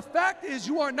 So the fact is,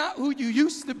 you are not who you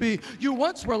used to be. You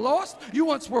once were lost. You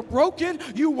once were broken.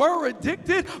 You were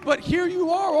addicted. But here you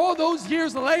are all those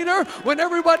years later when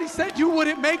everybody said you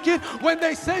wouldn't make it, when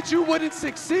they said you wouldn't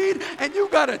succeed, and you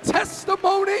got a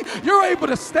testimony. You're able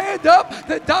to stand up.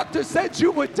 The doctor said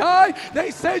you would die.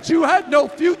 They said you had no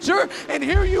future. And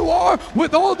here you are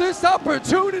with all this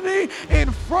opportunity in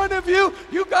front of you.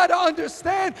 You got to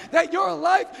understand that your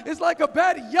life is like a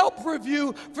bad Yelp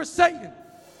review for Satan.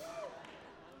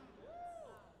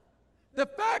 The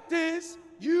fact is,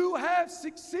 you have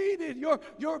succeeded.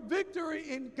 Your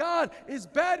victory in God is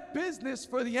bad business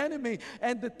for the enemy.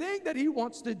 And the thing that he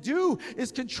wants to do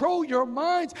is control your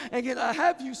minds and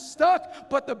have you stuck.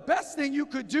 But the best thing you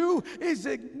could do is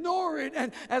ignore it.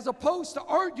 And as opposed to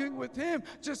arguing with him,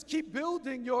 just keep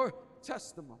building your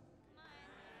testimony.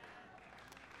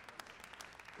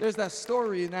 There's that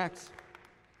story in Acts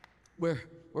where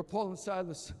Paul and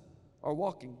Silas are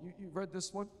walking. You read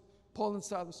this one? Paul and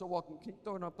Silas are walking. Can you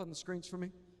throw it up on the screens for me?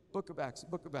 Book of Acts.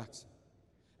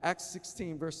 Acts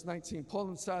 16, verse 19. Paul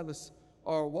and Silas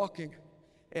are walking,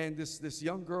 and this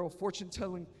young girl,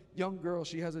 fortune-telling young girl,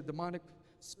 she has a demonic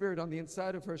spirit on the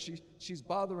inside of her. She's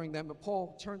bothering them, and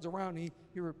Paul turns around and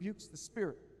he rebukes the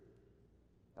spirit.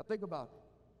 Now think about it.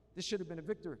 This should have been a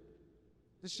victory.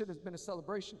 This should have been a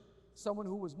celebration. Someone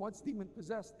who was once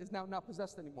demon-possessed is now not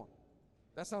possessed anymore.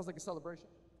 That sounds like a celebration.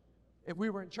 If we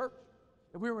were in church,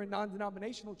 if we were in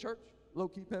non-denominational church,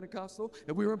 low-key Pentecostal,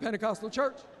 if we were in Pentecostal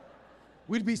church,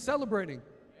 we'd be celebrating,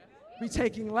 be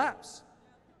taking laps.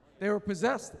 They were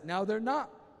possessed. Now they're not.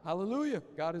 Hallelujah.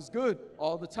 God is good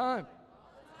all the time.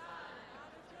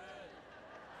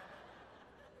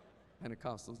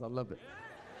 Pentecostals, I love it.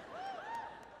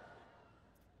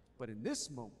 But in this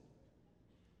moment,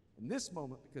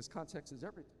 because context is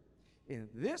everything, in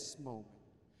this moment,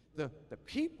 the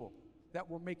people that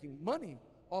were making money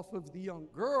off of the young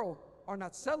girl are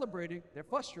not celebrating, they're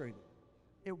frustrated.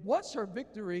 It was her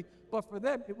victory, but for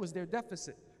them, it was their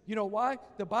deficit. You know why?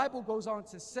 The Bible goes on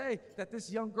to say that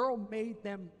this young girl made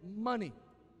them money.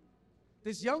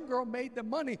 This young girl made them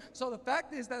money. So the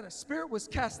fact is that a spirit was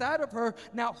cast out of her,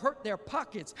 now hurt their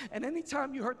pockets. And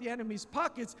anytime you hurt the enemy's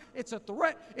pockets, it's a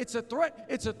threat. It's a threat.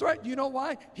 It's a threat. You know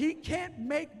why? He can't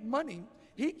make money.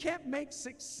 He can't make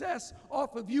success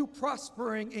off of you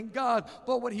prospering in God.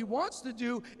 But what he wants to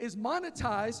do is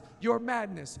monetize your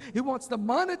madness. He wants to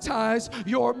monetize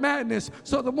your madness.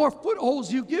 So the more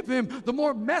footholds you give him, the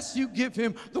more mess you give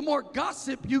him, the more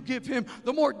gossip you give him,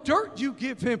 the more dirt you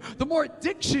give him, the more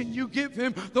addiction you give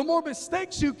him, the more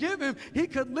mistakes you give him. He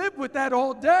could live with that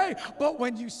all day. But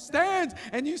when you stand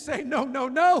and you say, no, no,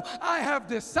 no, I have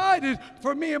decided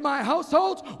for me and my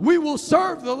household, we will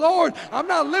serve the Lord. I'm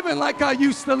not living like I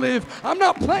used to live. I'm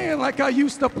not playing like I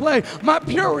used to play. My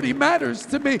purity matters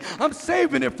to me. I'm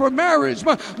saving it for marriage.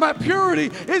 My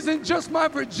purity isn't just my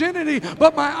virginity,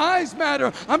 but my eyes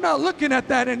matter. I'm not looking at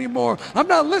that anymore. I'm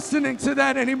not listening to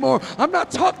that anymore. I'm not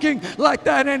talking like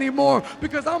that anymore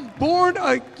because I'm born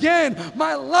again.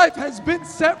 My life has been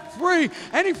set free.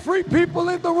 Any free people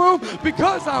in the room?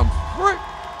 Because I'm free.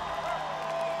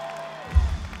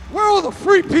 Where are all the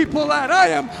free people at? I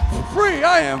am free.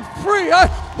 I am free.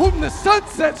 Whom the Son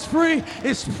sets free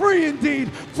is free indeed.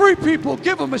 Free people,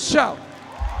 give them a shout.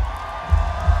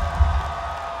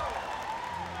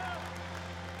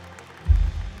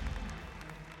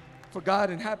 For God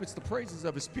inhabits the praises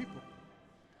of his people.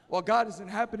 While God is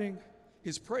inhabiting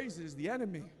his praises, the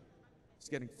enemy is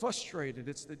getting frustrated.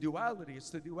 It's the duality. It's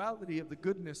the duality of the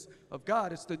goodness of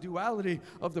God. It's the duality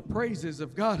of the praises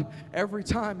of God. Every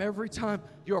time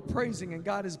you're praising and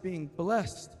God is being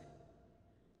blessed,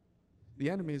 the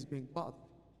enemy is being bothered.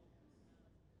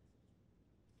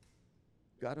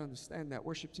 You got to understand that.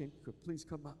 Worship team, could please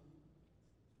come up.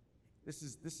 This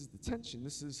is the tension.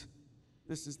 This is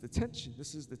This is the tension.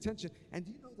 This is the tension. And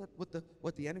do you know that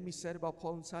what the enemy said about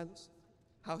Paul and Silas?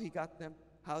 How they got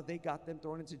them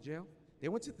thrown into jail? They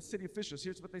went to the city officials.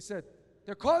 Here's what they said.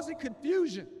 They're causing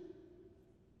confusion.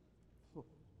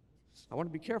 I want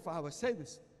to be careful how I say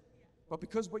this. But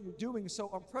because what you're doing is so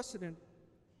unprecedented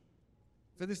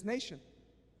for this nation,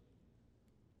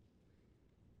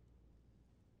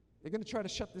 they're going to try to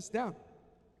shut this down.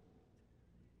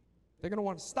 They're going to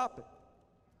want to stop it.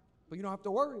 But you don't have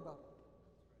to worry about it.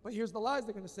 But here's the lies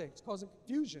they're going to say. It's causing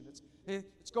confusion.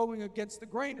 It's going against the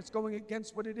grain. It's going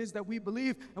against what it is that we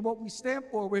believe and what we stand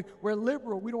for. We're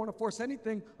liberal. We don't want to force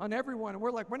anything on everyone. And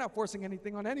we're not forcing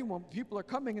anything on anyone. People are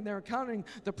coming and they're encountering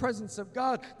the presence of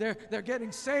God. They're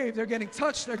getting saved. They're getting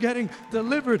touched. They're getting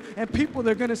delivered. And people,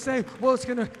 they're going to say, well,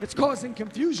 it's causing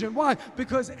confusion. Why?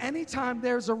 Because anytime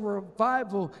there's a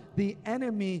revival, the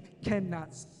enemy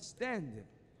cannot stand it.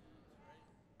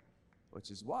 Which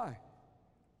is why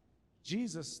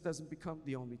Jesus doesn't become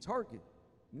the only target.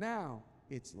 Now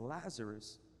it's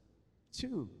Lazarus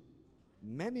too.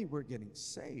 Many were getting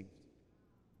saved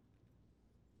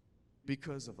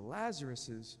because of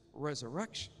Lazarus's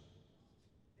resurrection.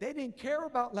 They didn't care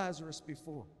about Lazarus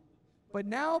before. But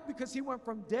now, because he went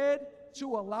from dead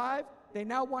to alive, they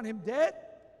now want him dead.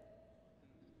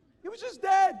 He was just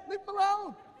dead. Leave him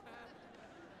alone.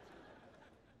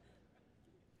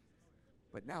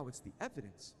 But now it's the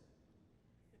evidence.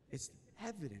 It's the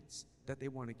evidence that they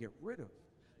want to get rid of.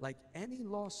 Like any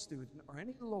law student or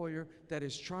any lawyer that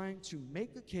is trying to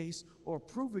make a case or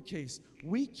prove a case,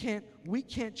 we can't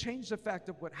change the fact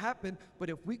of what happened, but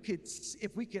if we could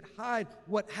hide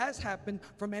what has happened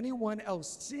from anyone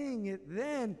else seeing it,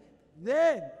 then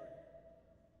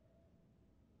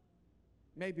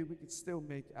maybe we could still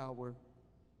make our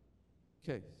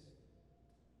case.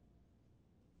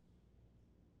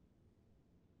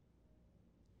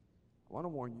 I want to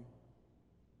warn you.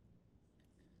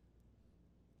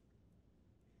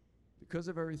 Because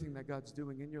of everything that God's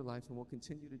doing in your life and will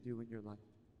continue to do in your life,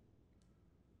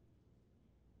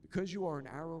 because you are an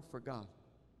arrow for God,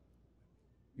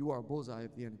 you are a bullseye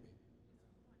of the enemy.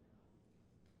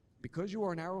 Because you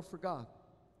are an arrow for God,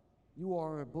 you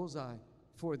are a bullseye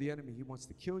for the enemy. He wants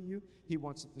to kill you. He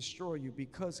wants to destroy you.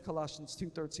 Because Colossians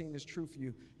 2:13 is true for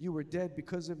you. You were dead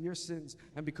because of your sins,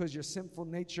 and because your sinful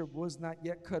nature was not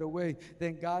yet cut away.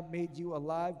 Then God made you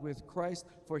alive with Christ,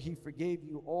 for he forgave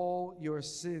you all your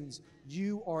sins.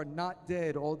 You are not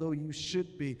dead, although you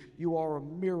should be. You are a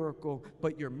miracle,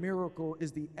 but your miracle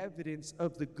is the evidence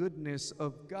of the goodness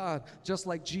of God. Just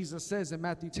like Jesus says in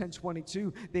Matthew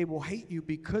 10:22, they will hate you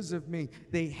because of me.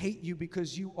 They hate you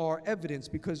because you are evidence,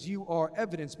 because you are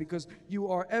evidence, because you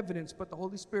are evidence. But the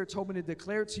Holy Spirit told me to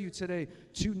declare to you today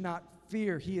to not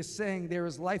fear. He is saying there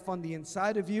is life on the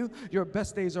inside of you. Your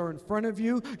best days are in front of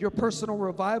you. Your personal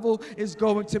revival is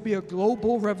going to be a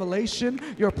global revelation.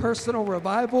 Your personal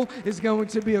revival is going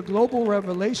to be a global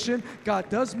revelation. God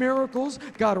does miracles.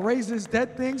 God raises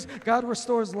dead things. God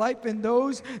restores life in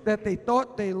those that they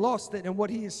thought they lost it. And what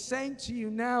he is saying to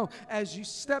you now, as you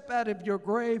step out of your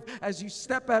grave, as you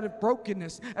step out of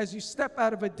brokenness, as you step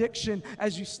out of addiction,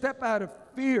 as you step out of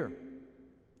fear,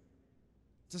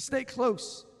 to stay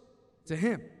close to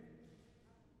him.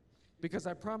 Because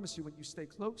I promise you, when you stay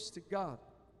close to God,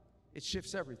 it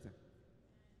shifts everything.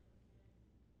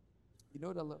 You know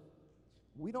what I love?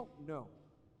 We don't know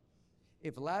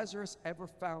if Lazarus ever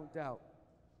found out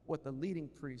what the leading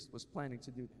priest was planning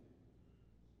to do to him.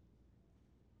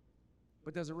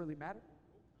 But does it really matter?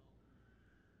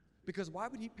 Because why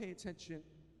would he pay attention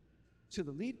to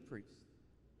the lead priest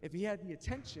if he had the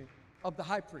attention of the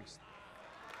high priest?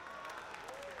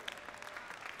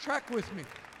 Track with me.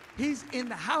 He's in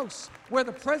the house where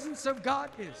the presence of God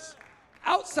is.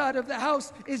 Outside of the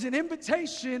house is an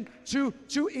invitation to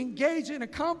engage in a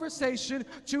conversation,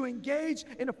 to engage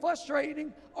in a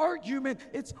frustrating argument.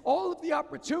 It's all of the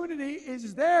opportunity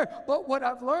is there. But what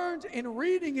I've learned in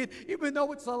reading it, even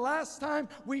though it's the last time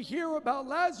we hear about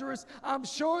Lazarus, I'm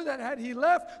sure that had he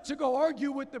left to go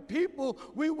argue with the people,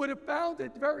 we would have found a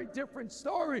very different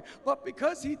story. But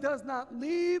because he does not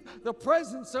leave the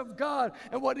presence of God,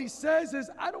 and what he says is,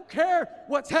 I don't care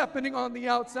what's happening on the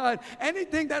outside.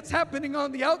 Anything that's happening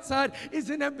on the outside is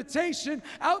an invitation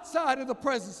outside of the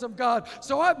presence of God.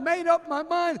 So I've made up my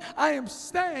mind. I am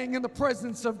staying in the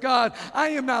presence of God. I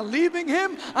am not leaving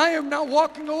him. I am not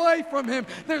walking away from him.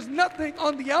 There's nothing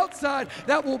on the outside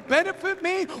that will benefit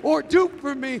me or do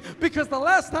for me, because the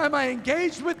last time I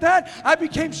engaged with that, I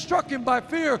became stricken by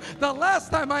fear. The last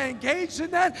time I engaged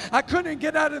in that, I couldn't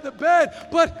get out of the bed.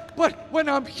 But when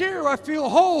I'm here, I feel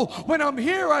whole. When I'm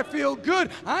here, I feel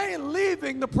good. I ain't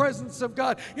leaving the presence of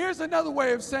God. Here's another another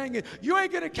way of saying it. You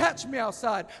ain't going to catch me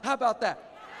outside. How about that?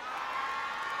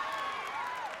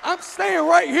 I'm staying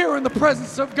right here in the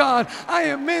presence of God. I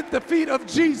am in the feet of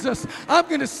Jesus. I'm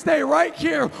going to stay right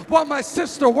here while my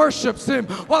sister worships him,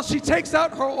 while she takes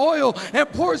out her oil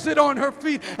and pours it on her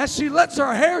feet, as she lets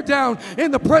her hair down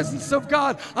in the presence of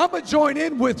God. I'm going to join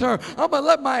in with her. I'm going to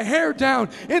let my hair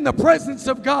down in the presence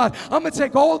of God. I'm going to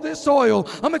take all this oil.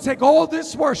 I'm going to take all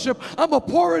this worship. I'm going to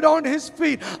pour it on his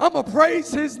feet. I'm going to praise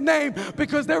his name,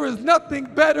 because there is nothing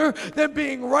better than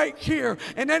being right here.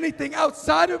 And anything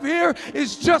outside of here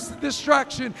is just a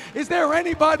distraction. Is there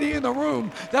anybody in the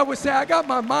room that would say, I got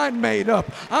my mind made up.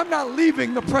 I'm not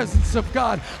leaving the presence of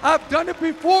God. I've done it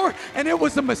before and it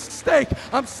was a mistake.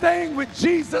 I'm staying with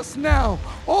Jesus now.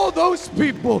 All those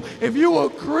people, if you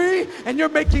agree and you're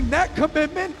making that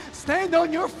commitment, stand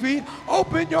on your feet,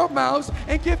 open your mouths,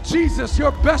 and give Jesus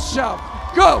your best shout.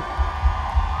 Go.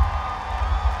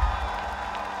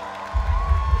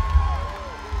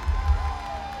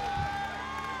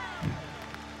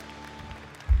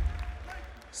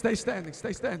 Stay standing,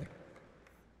 stay standing.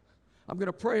 I'm going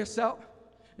to pray us out,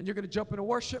 and you're going to jump into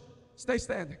worship. Stay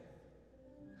standing.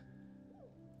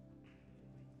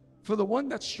 For the one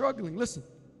that's struggling, listen.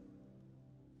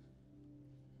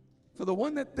 For the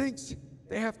one that thinks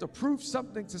they have to prove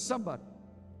something to somebody,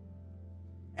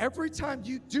 every time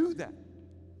you do that,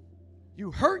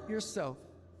 you hurt yourself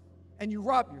and you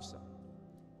rob yourself.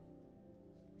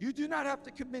 You do not have to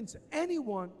convince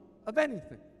anyone of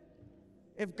anything.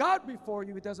 If God be for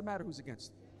you, it doesn't matter who's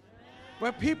against you.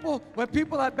 When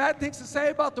people have bad things to say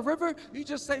about the river, you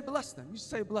just say bless them. You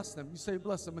say bless them. You say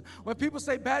bless them. When people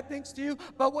say bad things to you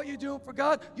about what you're doing for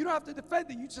God, you don't have to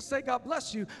defend it. You just say God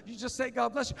bless you. You just say God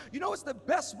bless you. You know what's the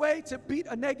best way to beat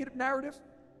a negative narrative?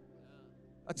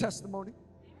 A testimony.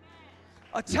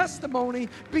 A testimony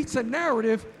beats a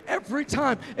narrative every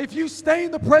time. If you stay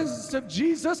in the presence of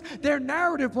Jesus, their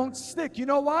narrative won't stick. You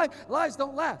know why? Lies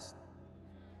don't last.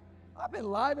 I've been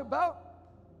lied about.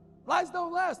 Lies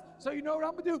don't last. So you know what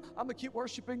I'm going to do? I'm going to keep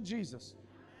worshiping Jesus.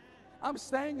 I'm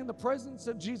staying in the presence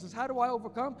of Jesus. How do I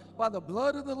overcome? By the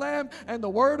blood of the Lamb and the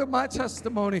word of my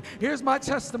testimony. Here's my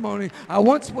testimony. I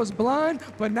once was blind,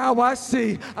 but now I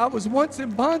see. I was once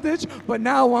in bondage, but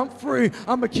now I'm free.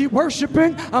 I'm going to keep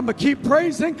worshiping. I'm going to keep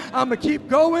praising. I'm going to keep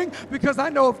going, because I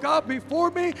know if God be for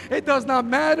me, it does not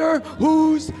matter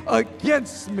who's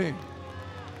against me.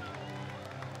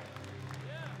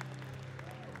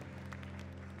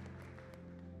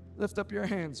 Lift up your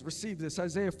hands. Receive this.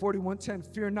 Isaiah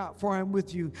 41:10. Fear not, for I am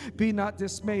with you. Be not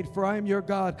dismayed, for I am your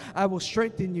God. I will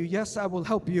strengthen you. Yes, I will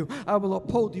help you. I will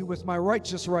uphold you with my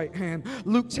righteous right hand.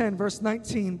 Luke 10, verse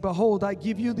 19. Behold, I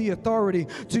give you the authority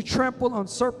to trample on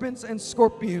serpents and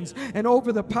scorpions, and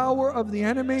over the power of the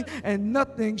enemy, and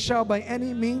nothing shall by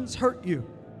any means hurt you.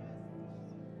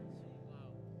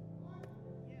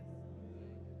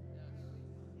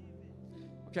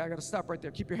 Okay, I got to stop right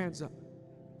there. Keep your hands up.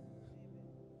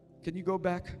 Can you go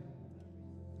back?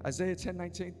 Isaiah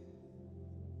 10:19.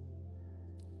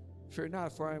 Fear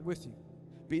not, for I am with you.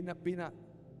 Be not.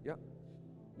 Yep.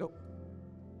 Nope.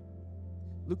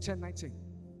 Luke 10:19.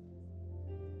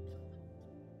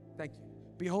 Thank you.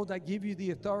 Behold, I give you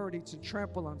the authority to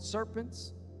trample on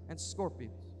serpents and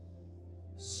scorpions.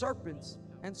 Serpents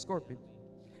and scorpions.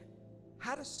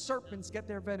 How do serpents get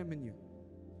their venom in you?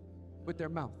 With their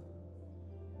mouth.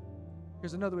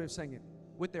 Here's another way of saying it.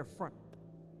 With their front.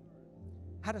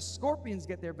 How do scorpions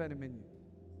get their venom in you?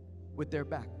 With their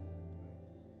back.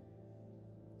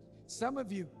 Some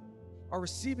of you are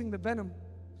receiving the venom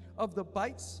of the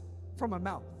bites from a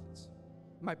mouth.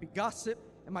 It might be gossip.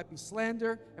 It might be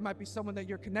slander. It might be someone that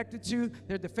you're connected to.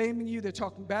 They're defaming you. They're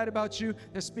talking bad about you.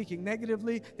 They're speaking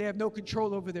negatively. They have no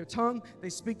control over their tongue. They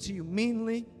speak to you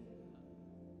meanly.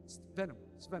 It's venom.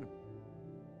 It's venom.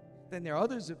 Then there are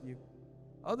others of you,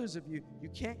 you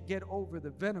can't get over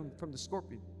the venom from the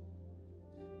scorpion.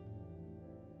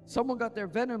 Someone got their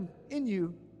venom in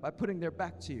you by putting their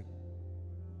back to you.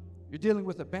 You're dealing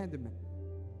with abandonment.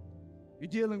 You're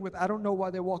dealing with, I don't know why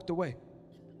they walked away.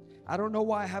 I don't know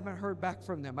why I haven't heard back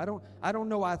from them. I don't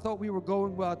know why. I thought we were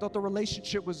going well. I thought the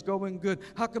relationship was going good.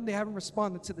 How come they haven't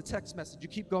responded to the text message? You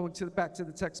keep going back to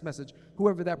the text message.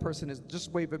 Whoever that person is,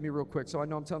 just wave at me real quick so I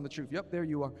know I'm telling the truth. Yep, there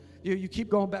you are. You keep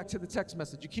going back to the text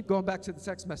message. You keep going back to the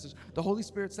text message. The Holy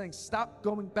Spirit's saying, stop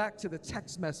going back to the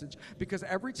text message, because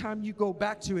every time you go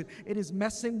back to it, it is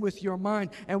messing with your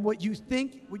mind. And what you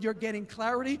think when you're getting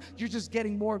clarity, you're just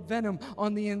getting more venom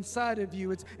on the inside of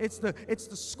you. It's the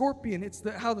scorpion. It's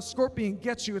how the scorpion scorpion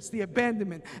gets you, it's the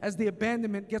abandonment. As the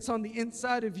abandonment gets on the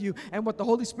inside of you, and what the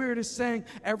Holy Spirit is saying,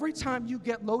 every time you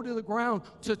get low to the ground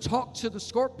to talk to the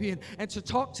scorpion and to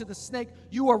talk to the snake,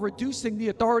 you are reducing the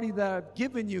authority that I've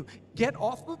given you. Get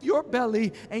off of your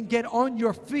belly and get on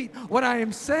your feet. What I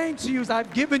am saying to you is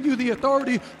I've given you the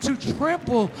authority to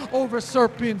trample over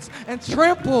serpents and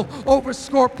trample over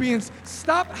scorpions.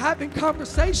 Stop having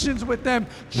conversations with them.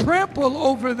 Trample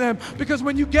over them, because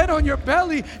when you get on your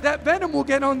belly, that venom will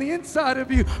get on the inside of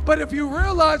you. But if you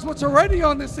realize what's already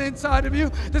on this inside of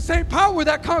you, the same power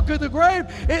that conquered the grave,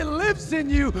 it lives in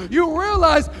you. You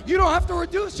realize you don't have to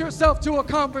reduce yourself to a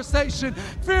conversation.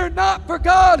 Fear not, for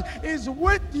God is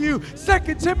with you.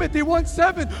 2 Timothy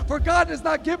 1:7, for God has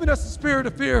not given us a spirit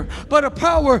of fear, but a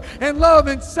power and love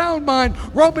and sound mind.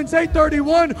 Romans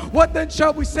 8:31, what then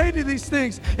shall we say to these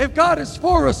things? If God is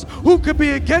for us, who could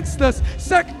be against us?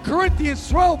 2 Corinthians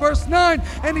 12, verse 9,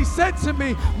 and he said to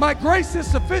me, my grace is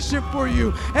sufficient for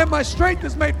you, and my strength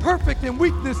is made perfect in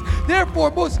weakness. Therefore,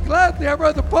 most gladly I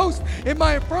rather boast in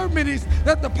my infirmities,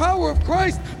 that the power of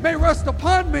Christ may rest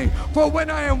upon me. For when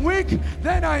I am weak,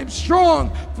 then I am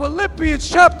strong. Philippians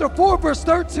chapter 4, verse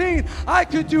 13, I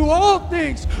could do all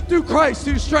things through Christ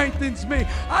who strengthens me.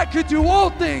 I could do all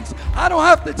things. I don't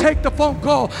have to take the phone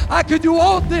call. I could do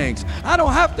all things. I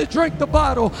don't have to drink the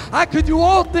bottle. I could do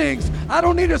all things. I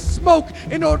don't need to smoke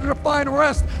in order to find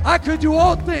rest. I could do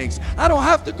all things. I don't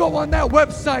have to go on that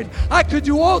website. I could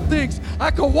do all things.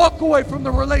 I could walk away from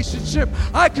the relationship.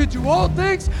 I could do all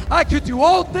things. I could do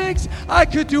all things. I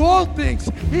could do all things.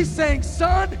 He's saying,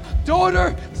 son,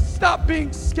 daughter, stop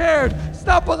being scared.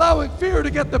 Stop allowing fear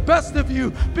to get the best of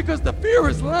you, because the fear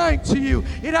is lying to you.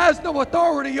 It has no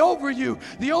authority over you.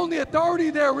 The only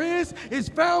authority there is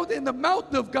found in the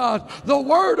mouth of God, the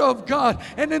Word of God.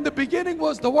 And in the beginning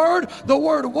was the Word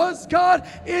was God,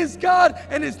 is God,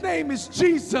 and His name is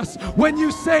Jesus. When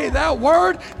you say that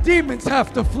word, demons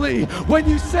have to flee. When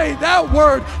you say that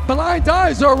word, blind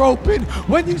eyes are open.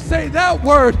 When you say that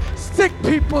word, sick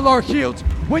people are healed.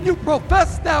 When you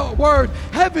profess that word,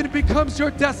 heaven becomes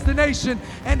your destination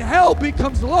and hell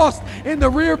becomes lost in the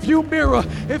rearview mirror.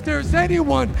 If there's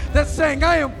anyone that's saying,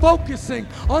 I am focusing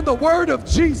on the word of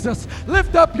Jesus,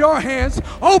 lift up your hands,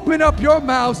 open up your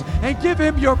mouths, and give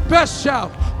him your best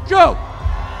shout. Go!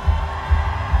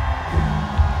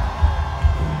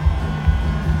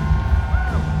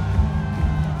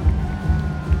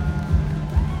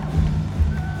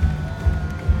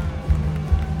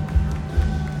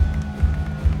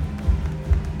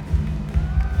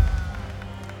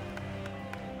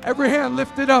 Every hand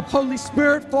lifted up. Holy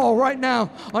Spirit, fall right now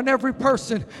on every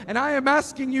person. And I am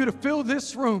asking you to fill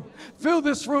this room. Fill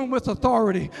this room with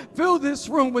authority. Fill this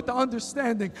room with the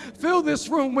understanding. Fill this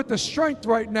room with the strength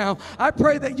right now. I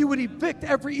pray that you would evict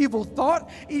every evil thought,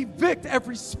 evict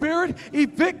every spirit,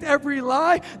 evict every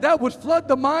lie that would flood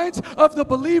the minds of the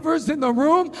believers in the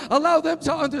room. Allow them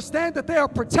to understand that they are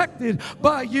protected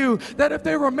by you, that if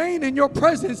they remain in your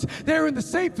presence, they're in the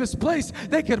safest place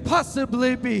they could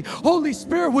possibly be. Holy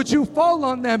Spirit, would you fall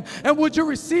on them, and would you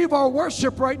receive our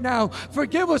worship right now?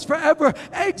 Forgive us for ever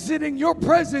exiting your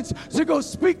presence to go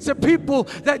speak to people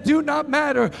that do not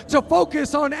matter, to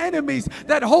focus on enemies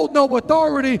that hold no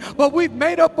authority. But we've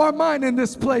made up our mind in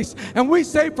this place, and we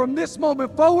say from this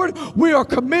moment forward, we are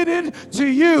committed to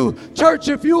you. Church,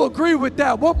 if you agree with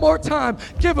that, one more time,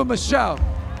 give them a shout.